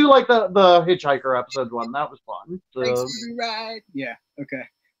 I do like the Hitchhiker episode one. That was fun. So. Thanks for the ride. Yeah, okay.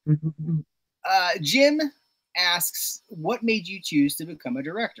 Jim asks, what made you choose to become a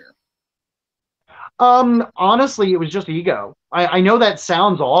director? Honestly, it was just ego. I know that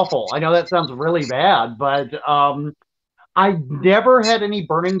sounds awful. I know that sounds really bad, but I never had any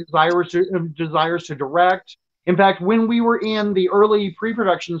burning desires to direct. In fact, when we were in the early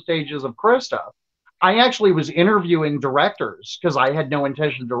pre-production stages of Christa, I actually was interviewing directors because I had no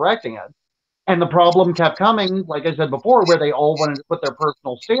intention of directing it. And the problem kept coming, like I said before, where they all wanted to put their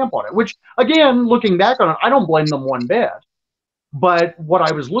personal stamp on it, which, again, looking back on it, I don't blame them one bit. But what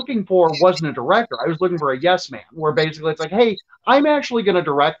I was looking for wasn't a director. I was looking for a yes man, where basically it's like, hey, I'm actually going to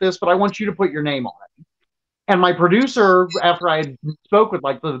direct this, but I want you to put your name on it. And my producer, after I spoke with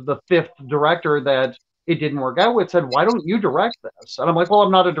like the fifth director that it didn't work out with, said, why don't you direct this? And I'm like, well,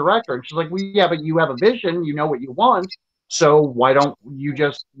 I'm not a director. And she's like, well, yeah, but you have a vision. You know what you want. So why don't you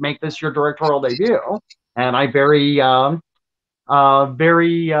just make this your directorial debut? And I very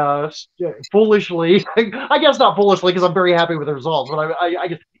foolishly, I guess not foolishly, because I'm very happy with the results, but I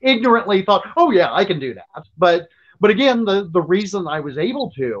just ignorantly thought, oh yeah, I can do that. But again, the reason I was able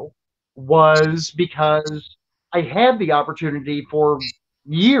to was because I had the opportunity for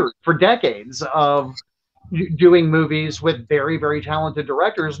years, for decades of doing movies with very, very talented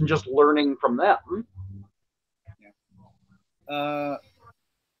directors and just learning from them.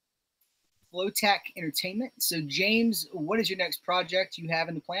 Flowtac Entertainment. So, James, what is your next project you have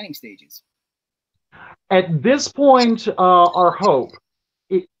in the planning stages? At this point, our hope.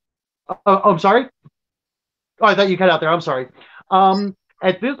 I'm sorry. Oh, I thought you cut out there. I'm sorry.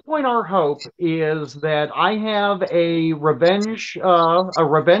 At this point, our hope is that I have a revenge-based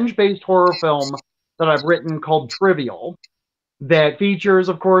horror film that I've written called Trivial, that features,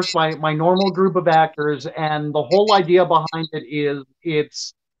 of course, my normal group of actors, and the whole idea behind it is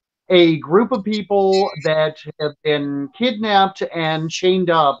it's a group of people that have been kidnapped and chained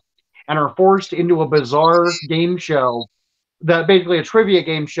up and are forced into a bizarre game show, basically a trivia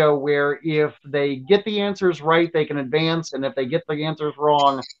game show where if they get the answers right, they can advance, and if they get the answers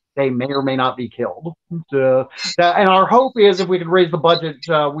wrong, they may or may not be killed. And our hope is if we can raise the budget,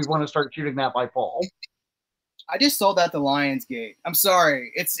 we want to start shooting that by fall. I just saw that at the Lionsgate. I'm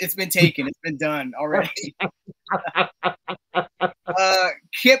sorry. It's been taken. It's been done already.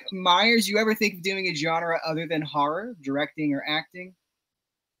 Kip Myers, you ever think of doing a genre other than horror, directing or acting?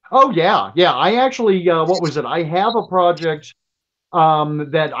 Oh, yeah. Yeah, I actually, what was it? I have a project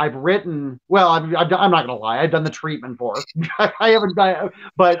that I've written. Well, I'm not going to lie. I've done the treatment for. I haven't done,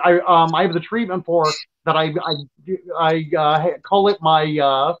 but I have the treatment for that. I call it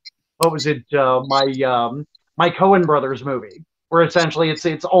my, what was it? My Coen Brothers movie, where essentially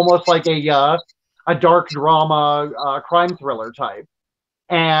it's almost like a dark drama, crime thriller type.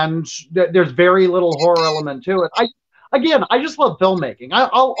 And there's very little horror element to it. I just love filmmaking.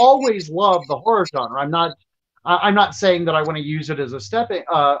 I'll always love the horror genre. I'm not saying that I want to use it as a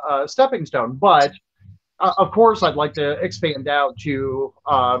stepping stone, but of course I'd like to expand out to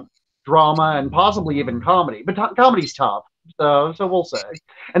drama and possibly even comedy. But comedy's tough, so we'll say.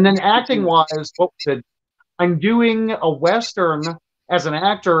 And then acting wise, I'm doing a Western as an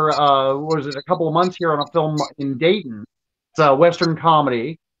actor. Was it a couple of months here on a film in Dayton It's a Western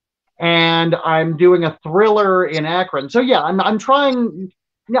comedy, and I'm doing a thriller in Akron. So yeah, I'm trying.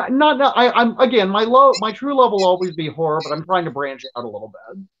 I'm again, my true love will always be horror, but I'm trying to branch out a little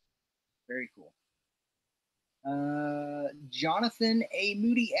bit. Very cool. Jonathan A.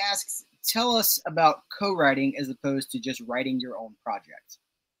 Moody asks, tell us about co-writing as opposed to just writing your own project.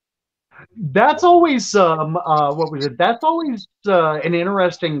 That's always what was it? That's always an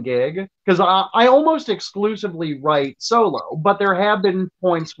interesting gig, because I almost exclusively write solo, but there have been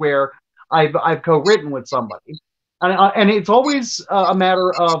points where I've co-written with somebody, and it's always a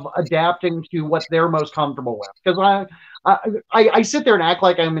matter of adapting to what they're most comfortable with. Because I sit there and act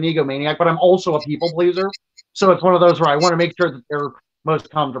like I'm an egomaniac, but I'm also a people pleaser. So it's one of those where I want to make sure that they're most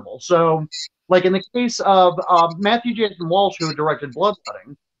comfortable. So, like in the case of Matthew Jason Walsh, who directed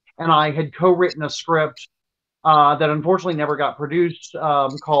Bloodletting, and I had co-written a script that unfortunately never got produced,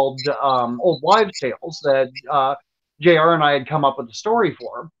 called Old Wives' Tales, that JR and I had come up with the story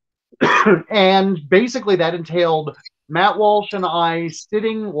for. And basically that entailed Matt Walsh and I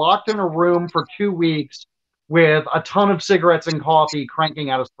sitting locked in a room for 2 weeks with a ton of cigarettes and coffee cranking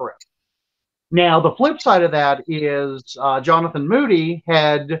out a script. Now, the flip side of that is Jonathan Moody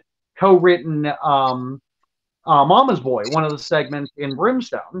had co-written Mama's Boy, one of the segments in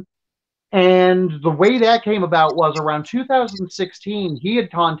Brimstone. And the way that came about was around 2016, he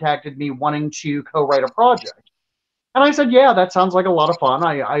had contacted me wanting to co-write a project. And I said, yeah, that sounds like a lot of fun.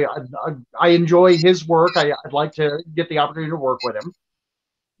 I enjoy his work. I'd like to get the opportunity to work with him.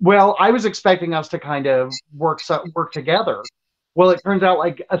 Well, I was expecting us to kind of work together. Well, it turns out,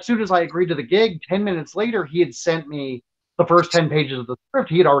 like, as soon as I agreed to the gig, 10 minutes later, he had sent me the first 10 pages of the script.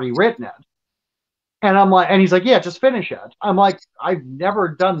 He had already written it. And I'm like, and he's like, yeah, just finish it. I'm like, I've never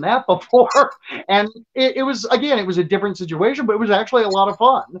done that before. And it was, again, it was a different situation, but it was actually a lot of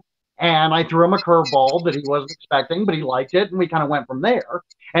fun. And I threw him a curveball that he wasn't expecting, but he liked it. And we kind of went from there.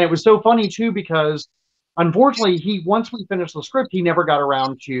 And it was so funny, too, because unfortunately, once we finished the script, he never got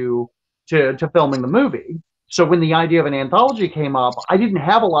around to filming the movie. So when the idea of an anthology came up, I didn't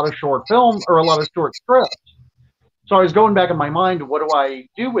have a lot of short film or a lot of short scripts. So I was going back in my mind, what do I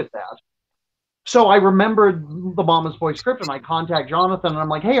do with that? So I remembered the Mama's Boy script, and I contact Jonathan, and I'm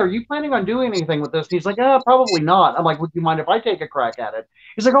like, hey, are you planning on doing anything with this? And he's like, probably not. I'm like, would you mind if I take a crack at it?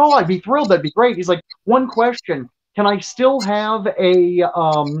 He's like, oh, I'd be thrilled. That'd be great. He's like, one question. Can I still have a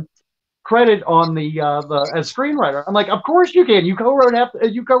credit on the as screenwriter? I'm like, of course you can. You co-wrote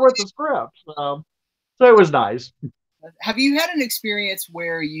the script. So it was nice. Have you had an experience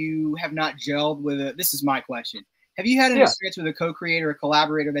where you have not gelled with a, this is my question. Have you had an experience with a co-creator or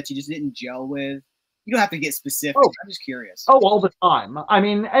collaborator that you just didn't gel with? You don't have to get specific. Oh, I'm just curious. Oh, all the time. I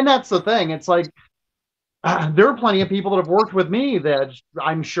mean, and that's the thing. It's like, there are plenty of people that have worked with me that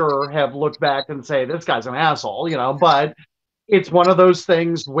I'm sure have looked back and say, this guy's an asshole, you know, but it's one of those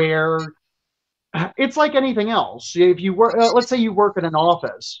things where it's like anything else. If you work, let's say you work in an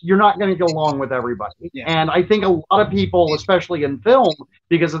office, you're not going to get along with everybody. Yeah. And I think a lot of people, especially in film,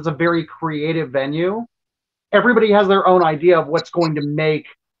 because it's a very creative venue, everybody has their own idea of what's going to make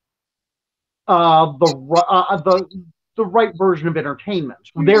the right version of entertainment,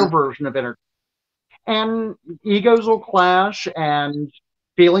 their version of entertainment. And egos will clash and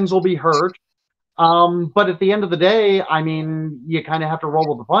feelings will be hurt. But at the end of the day, I mean, you kind of have to roll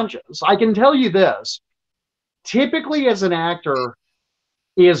with the punches. I can tell you this. Typically, as an actor,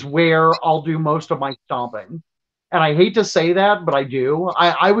 is where I'll do most of my stomping. And I hate to say that, but I do.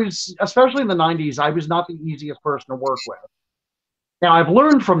 I was, especially in the 90s, I was not the easiest person to work with. Now, I've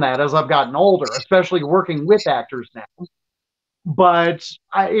learned from that as I've gotten older, especially working with actors now. But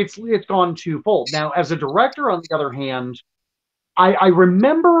it's gone twofold. Now, as a director, on the other hand, I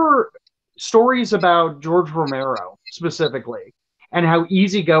remember stories about George Romero specifically, and how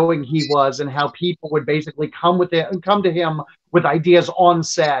easygoing he was, and how people would basically come to him with ideas on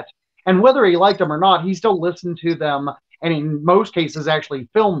set. And whether he liked them or not, he still listened to them, and in most cases actually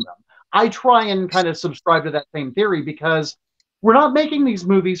filmed them. I try and kind of subscribe to that same theory, because we're not making these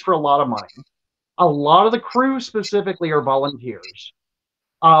movies for a lot of money. A lot of the crew specifically are volunteers.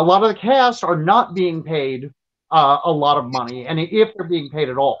 A lot of the cast are not being paid a lot of money, and if they're being paid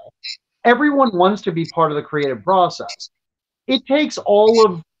at all. Everyone wants to be part of the creative process. It takes all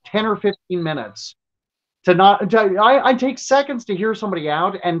of 10 or 15 minutes I take seconds to hear somebody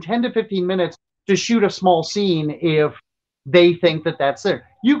out, and 10 to 15 minutes to shoot a small scene if they think that that's it.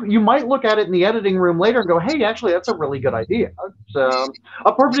 You might look at it in the editing room later and go, hey, actually, that's a really good idea. So,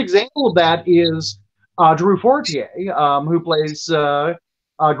 a perfect example of that is Drew Fortier, who plays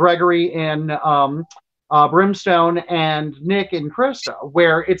Gregory in Brimstone and Nick in Christa,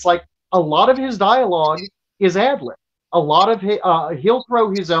 where it's like a lot of his dialogue is ad-lib. a lot of he'll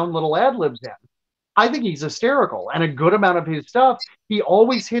throw his own little ad libs in. I think he's hysterical, and a good amount of his stuff, he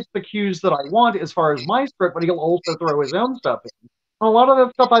always hits the cues that I want as far as my script, but he'll also throw his own stuff in. And a lot of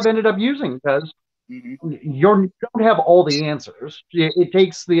that stuff I've ended up using because you don't have all the answers. It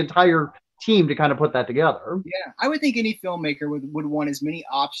takes the entire team to kind of put that together. Yeah, I would think any filmmaker would want as many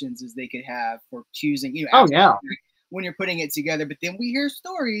options as they could have for choosing. When you're putting it together. But then we hear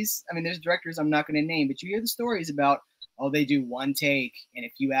stories. I mean, there's directors I'm not going to name, but you hear the stories about, oh, they do one take, and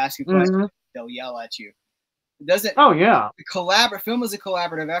if you ask a question, they'll yell at you. It doesn't. Oh yeah. Film is a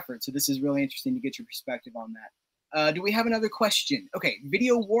collaborative effort, so this is really interesting to get your perspective on that. Do we have another question? Okay,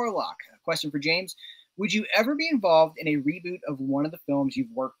 Video Warlock. A question for James. Would you ever be involved in a reboot of one of the films you've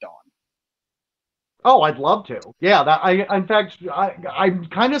worked on? Oh, I'd love to. Yeah, I'm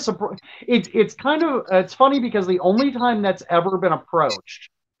kind of surprised. It's funny because the only time that's ever been approached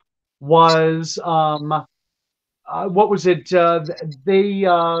was what was it?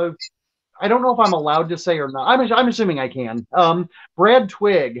 I don't know if I'm allowed to say or not. I'm assuming I can. Brad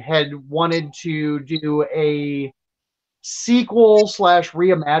Twigg had wanted to do a sequel /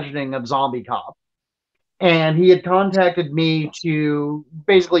 reimagining of Zombie Cop. And he had contacted me to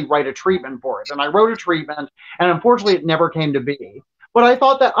basically write a treatment for it. And I wrote a treatment, and unfortunately it never came to be. But I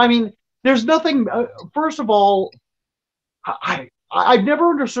thought that, I mean, there's nothing, first of all, I've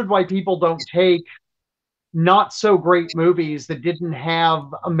never understood why people don't take not so great movies that didn't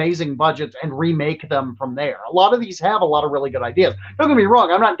have amazing budgets and remake them from there. A lot of these have a lot of really good ideas. Don't get me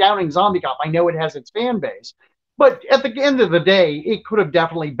wrong, I'm not downing Zombie Cop. I know it has its fan base. But at the end of the day, it could have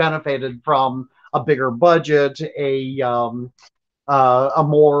definitely benefited from a bigger budget, a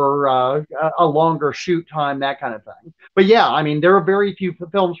longer shoot time, that kind of thing. But yeah, I mean, there are very few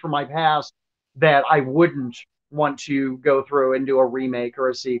films from my past that I wouldn't want to go through and do a remake or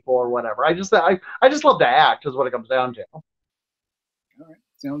a sequel or whatever. I just love to act is what it comes down to. All right,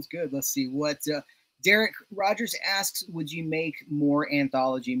 sounds good. Let's see what Derek Rogers asks: would you make more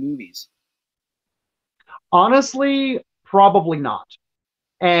anthology movies? Honestly, probably not.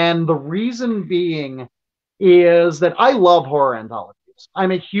 And the reason being is that I love horror anthologies.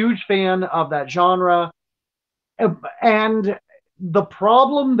 I'm a huge fan of that genre. And the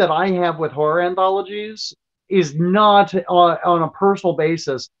problem that I have with horror anthologies is not on a personal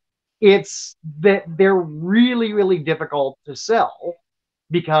basis. It's that they're really, really difficult to sell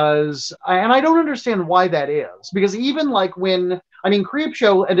because, and I don't understand why that is, because even like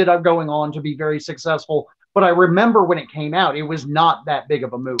Creepshow ended up going on to be very successful, but I remember when it came out, it was not that big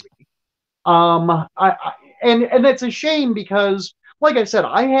of a movie. And that's a shame because, like I said,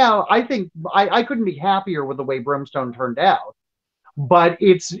 I think I couldn't be happier with the way Brimstone turned out. But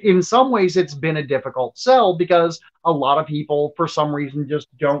it's in some ways it's been a difficult sell because a lot of people, for some reason, just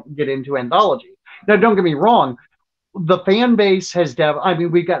don't get into anthology. Now, don't get me wrong, the fan base has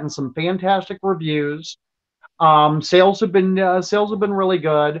we've gotten some fantastic reviews. Sales have been really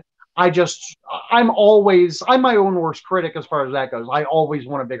good. I'm my own worst critic as far as that goes. I always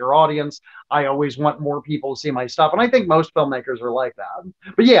want a bigger audience. I always want more people to see my stuff. And I think most filmmakers are like that.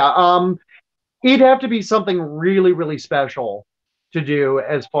 But yeah, it'd have to be something really, really special to do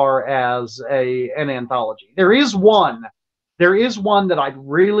as far as an anthology. There is one that I'd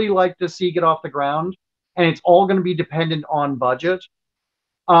really like to see get off the ground, and it's all going to be dependent on budget.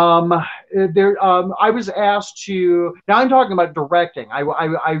 I was asked to. Now I'm talking about directing.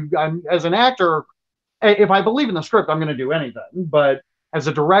 I'm as an actor. If I believe in the script, I'm going to do anything. But as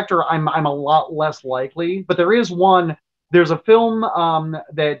a director, I'm a lot less likely. But there is one. There's a film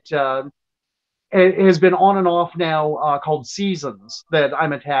that has been on and off now called Seasons that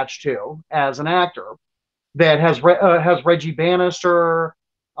I'm attached to as an actor. That has Reggie Bannister.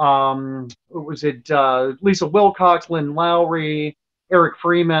 Lisa Wilcox, Lynn Lowry, Eric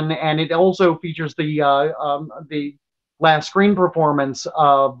Freeman, and it also features the last screen performance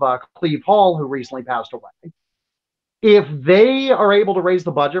of Cleve Hall, who recently passed away. If they are able to raise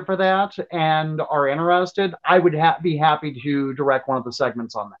the budget for that and are interested, I would be happy to direct one of the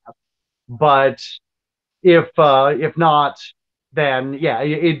segments on that. But if not, then yeah,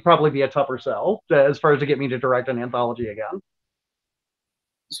 it'd probably be a tougher sell as far as to get me to direct an anthology again.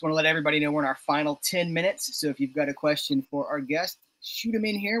 Just want to let everybody know we're in our final 10 minutes. So if you've got a question for our guest, shoot them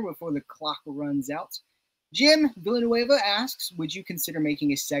in here before the clock runs out. Jim Villanueva asks, would you consider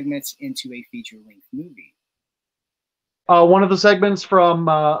making a segment into a feature-length movie? One of the segments from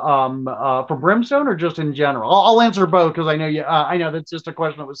Brimstone, or just in general? I'll answer both because I know I know that's just a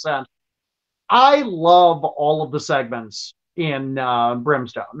question that was sent. I love all of the segments in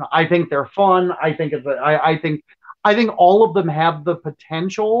Brimstone. I think they're fun. I think all of them have the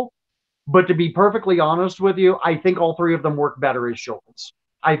potential But to be perfectly honest with you, I think all three of them work better as shorts.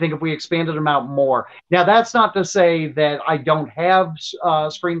 I think if we expanded them out more. Now, that's not to say that I don't have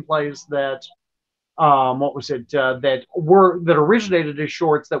screenplays that, that originated as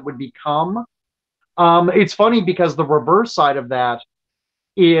shorts that would become. It's funny because the reverse side of that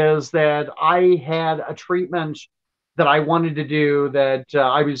is that I had a treatment that I wanted to do that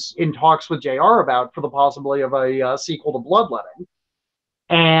I was in talks with JR about for the possibility of a sequel to Bloodletting.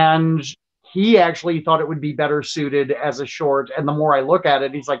 And he actually thought it would be better suited as a short. And the more I look at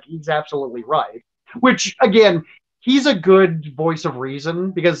it, he's like, he's absolutely right. Which, again, he's a good voice of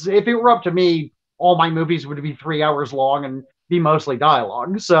reason, because if it were up to me, all my movies would be 3 hours long and be mostly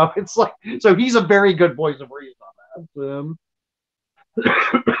dialogue. So it's like, so he's a very good voice of reason on that.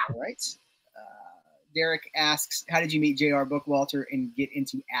 All right. Derek asks, how did you meet J.R. Bookwalter and get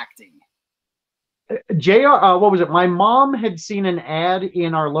into acting? JR, what was it? My mom had seen an ad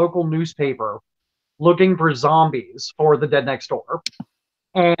in our local newspaper looking for zombies for The Dead Next Door.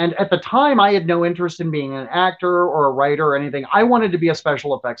 And at the time, I had no interest in being an actor or a writer or anything. I wanted to be a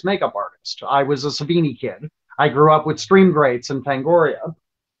special effects makeup artist. I was a Savini kid. I grew up with Stream Grates and Fangoria.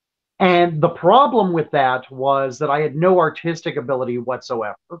 And the problem with that was that I had no artistic ability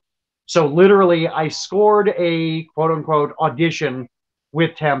whatsoever. So literally, I scored a quote-unquote audition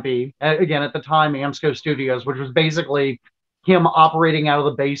with Tempe, again, at the time, Amsco Studios, which was basically him operating out of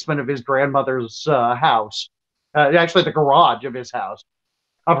the basement of his grandmother's house, actually the garage of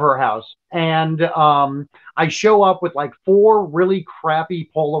her house. And I show up with like 4 really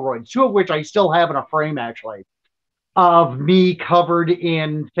crappy Polaroids, 2 of which I still have in a frame, actually, of me covered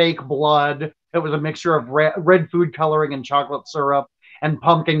in fake blood. It was a mixture of red food coloring and chocolate syrup and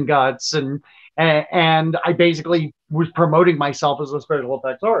pumpkin guts. And I basically was promoting myself as a special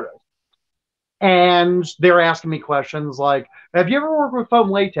effects artist. And they're asking me questions like, have you ever worked with foam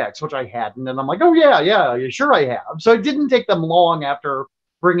latex? Which I hadn't. And I'm like, oh, yeah, sure I have. So it didn't take them long after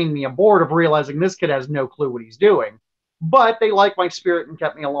bringing me aboard of realizing this kid has no clue what he's doing. But they liked my spirit and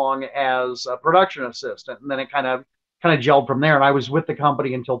kept me along as a production assistant. And then it kind of gelled from there. And I was with the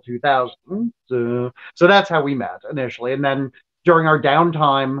company until 2000. So that's how we met initially. And then during our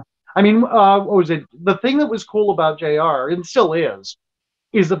downtime, I mean, what was it? The thing that was cool about JR, and still is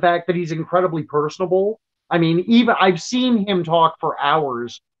the fact that he's incredibly personable. I mean, even I've seen him talk for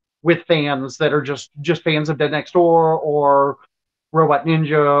hours with fans that are just fans of Dead Next Door or Robot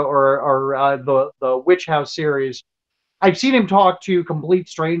Ninja or the Witch House series. I've seen him talk to complete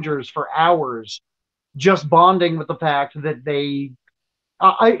strangers for hours, just bonding with the fact that they,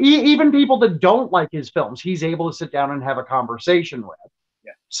 even people that don't like his films, he's able to sit down and have a conversation with.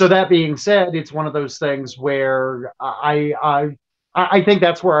 Yeah. So that being said, it's one of those things where I think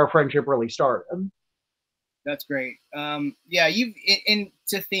that's where our friendship really started. That's great. Yeah, and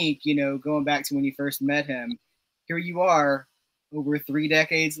to think, going back to when you first met him, here you are over 3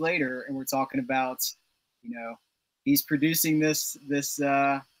 decades later, and we're talking about, he's producing this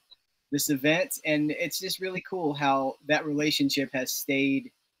event, and it's just really cool how that relationship has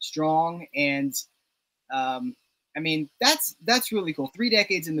stayed strong. And I mean, that's really cool. 3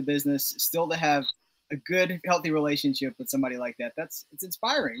 decades in the business, still to have a good, healthy relationship with somebody like that. It's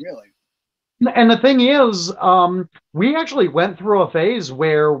inspiring, really. And the thing is, we actually went through a phase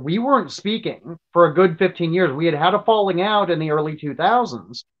where we weren't speaking for a good 15 years. We had a falling out in the early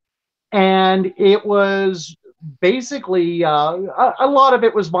 2000s. And it was basically, a lot of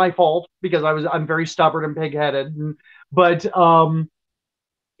it was my fault because I'm very stubborn and pig-headed. But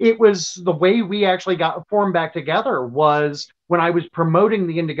it was the way we actually got formed back together was when I was promoting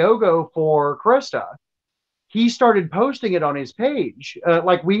the Indiegogo for Christa. He started posting it on his page.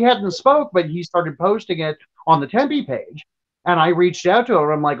 Like we hadn't spoke, but he started posting it on the Tempe page. And I reached out to him.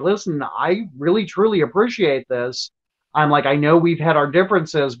 I'm like, listen, I really, truly appreciate this. I'm like, I know we've had our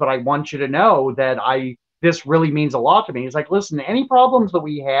differences, but I want you to know that this really means a lot to me. He's like, listen, any problems that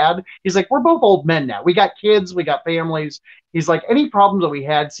we had, he's like, we're both old men now. We got kids, we got families. He's like, any problems that we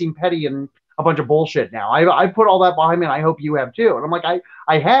had seem petty and a bunch of bullshit now. I put all that behind me, and I hope you have too. And I'm like,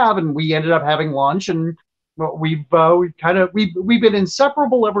 I have, and we ended up having lunch, and we've been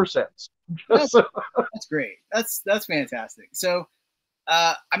inseparable ever since. That's great. That's fantastic. So,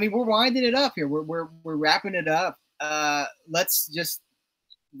 I mean, we're winding it up here. We're wrapping it up. Let's just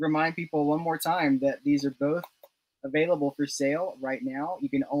remind people one more time that these are both available for sale right now. You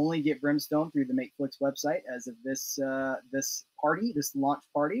can only get Brimstone through the Makeflix website as of this launch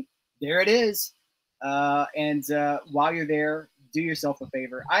party. There it is. And while you're there, do yourself a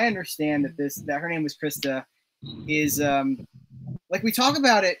favor. I understand that her name was Christa is like we talk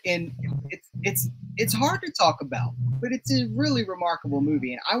about it, and it's hard to talk about, but it's a really remarkable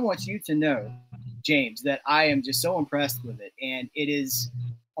movie. And I want you to know, James, that I am just so impressed with it. And it is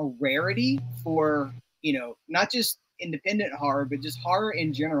a rarity for, not just independent horror, but just horror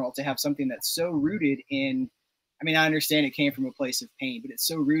in general, to have something that's so rooted in, I mean, I understand it came from a place of pain, but it's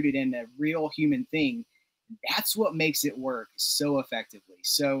so rooted in a real human thing. That's what makes it work so effectively.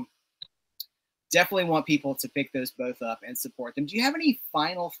 So definitely want people to pick those both up and support them. Do you have any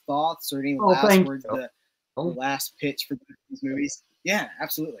final thoughts or any last words, the last pitch for these movies? Yeah,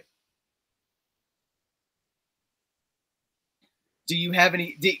 absolutely. Do you have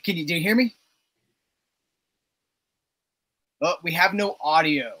any, do you hear me? Oh, we have no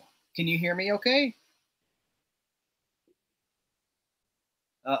audio. Can you hear me okay?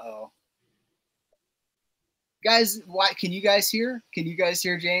 Uh-oh. Guys, why can you guys hear? Can you guys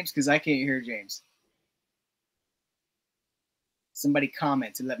hear James? Because I can't hear James. Somebody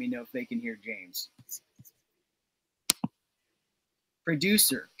comment to let me know if they can hear James.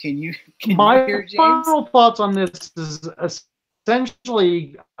 Producer, can you hear James? My final thoughts on this is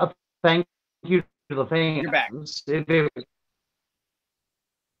essentially a thank you to the fans. You're back.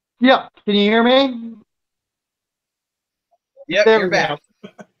 Yeah, can you hear me? Yep, you're back.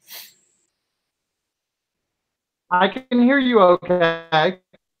 I can hear you okay.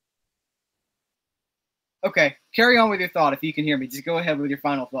 Okay, carry on with your thought if you can hear me. Just go ahead with your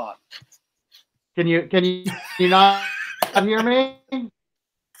final thought. Can you not hear me?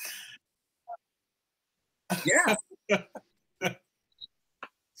 Yeah.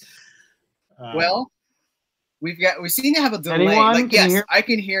 Well, we seem to have a delay. Anyone? Like, yes, I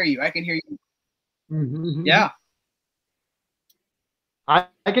can hear you. I can hear you. Mm-hmm. Yeah. I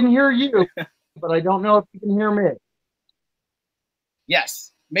can hear you, but I don't know if you can hear me.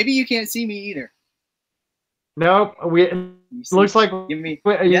 Yes. Maybe you can't see me either. Nope. Looks like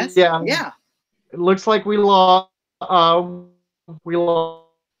yes? Yeah. It looks like we lost. We lost.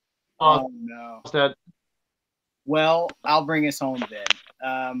 Oh no. It. Well, I'll bring us home then.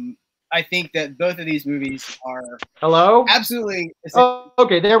 I think that both of these movies are absolutely. Oh,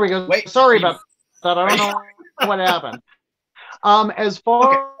 okay, there we go. Wait, sorry about that. I don't know what happened. As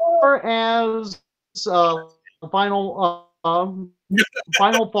far as final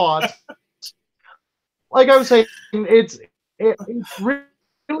thoughts, like I was saying, it's really.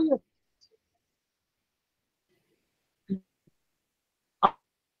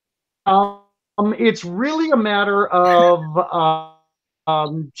 It's really a matter of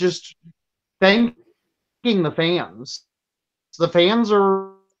just thanking the fans. The fans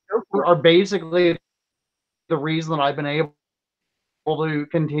are basically the reason that I've been able to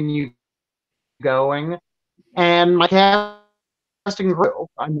continue going, and my casting crew.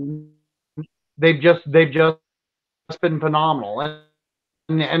 I mean, they've just been phenomenal,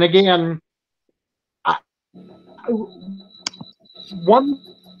 and again, one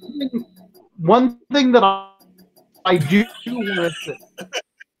thing that I do want to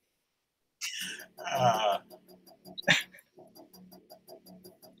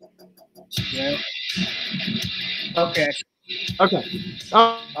yeah. Okay. Okay.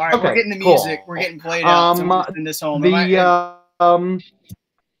 All right, okay, we're getting the music. Cool. We're getting played out. So I'm send this home.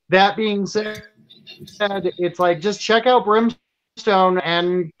 That being said, it's like just check out Brimstone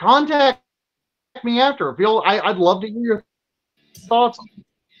and contact me after. I'd love to hear your thoughts.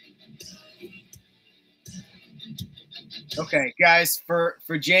 Okay, guys, for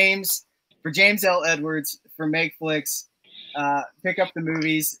James L. Edwards, for Makeflix, pick up the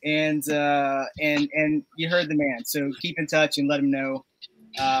movies, and you heard the man. So keep in touch and let him know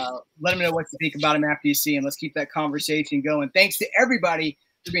what you think about him after you see him. Let's keep that conversation going. Thanks to everybody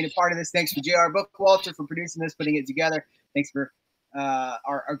for being a part of this. Thanks for J.R. Bookwalter for producing this, putting it together. Thanks for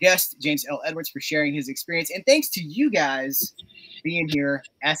our guest, James L. Edwards, for sharing his experience. And thanks to you guys being here,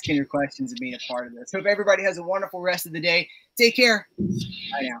 asking your questions, and being a part of this. Hope everybody has a wonderful rest of the day. Take care.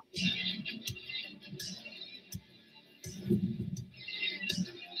 Bye now.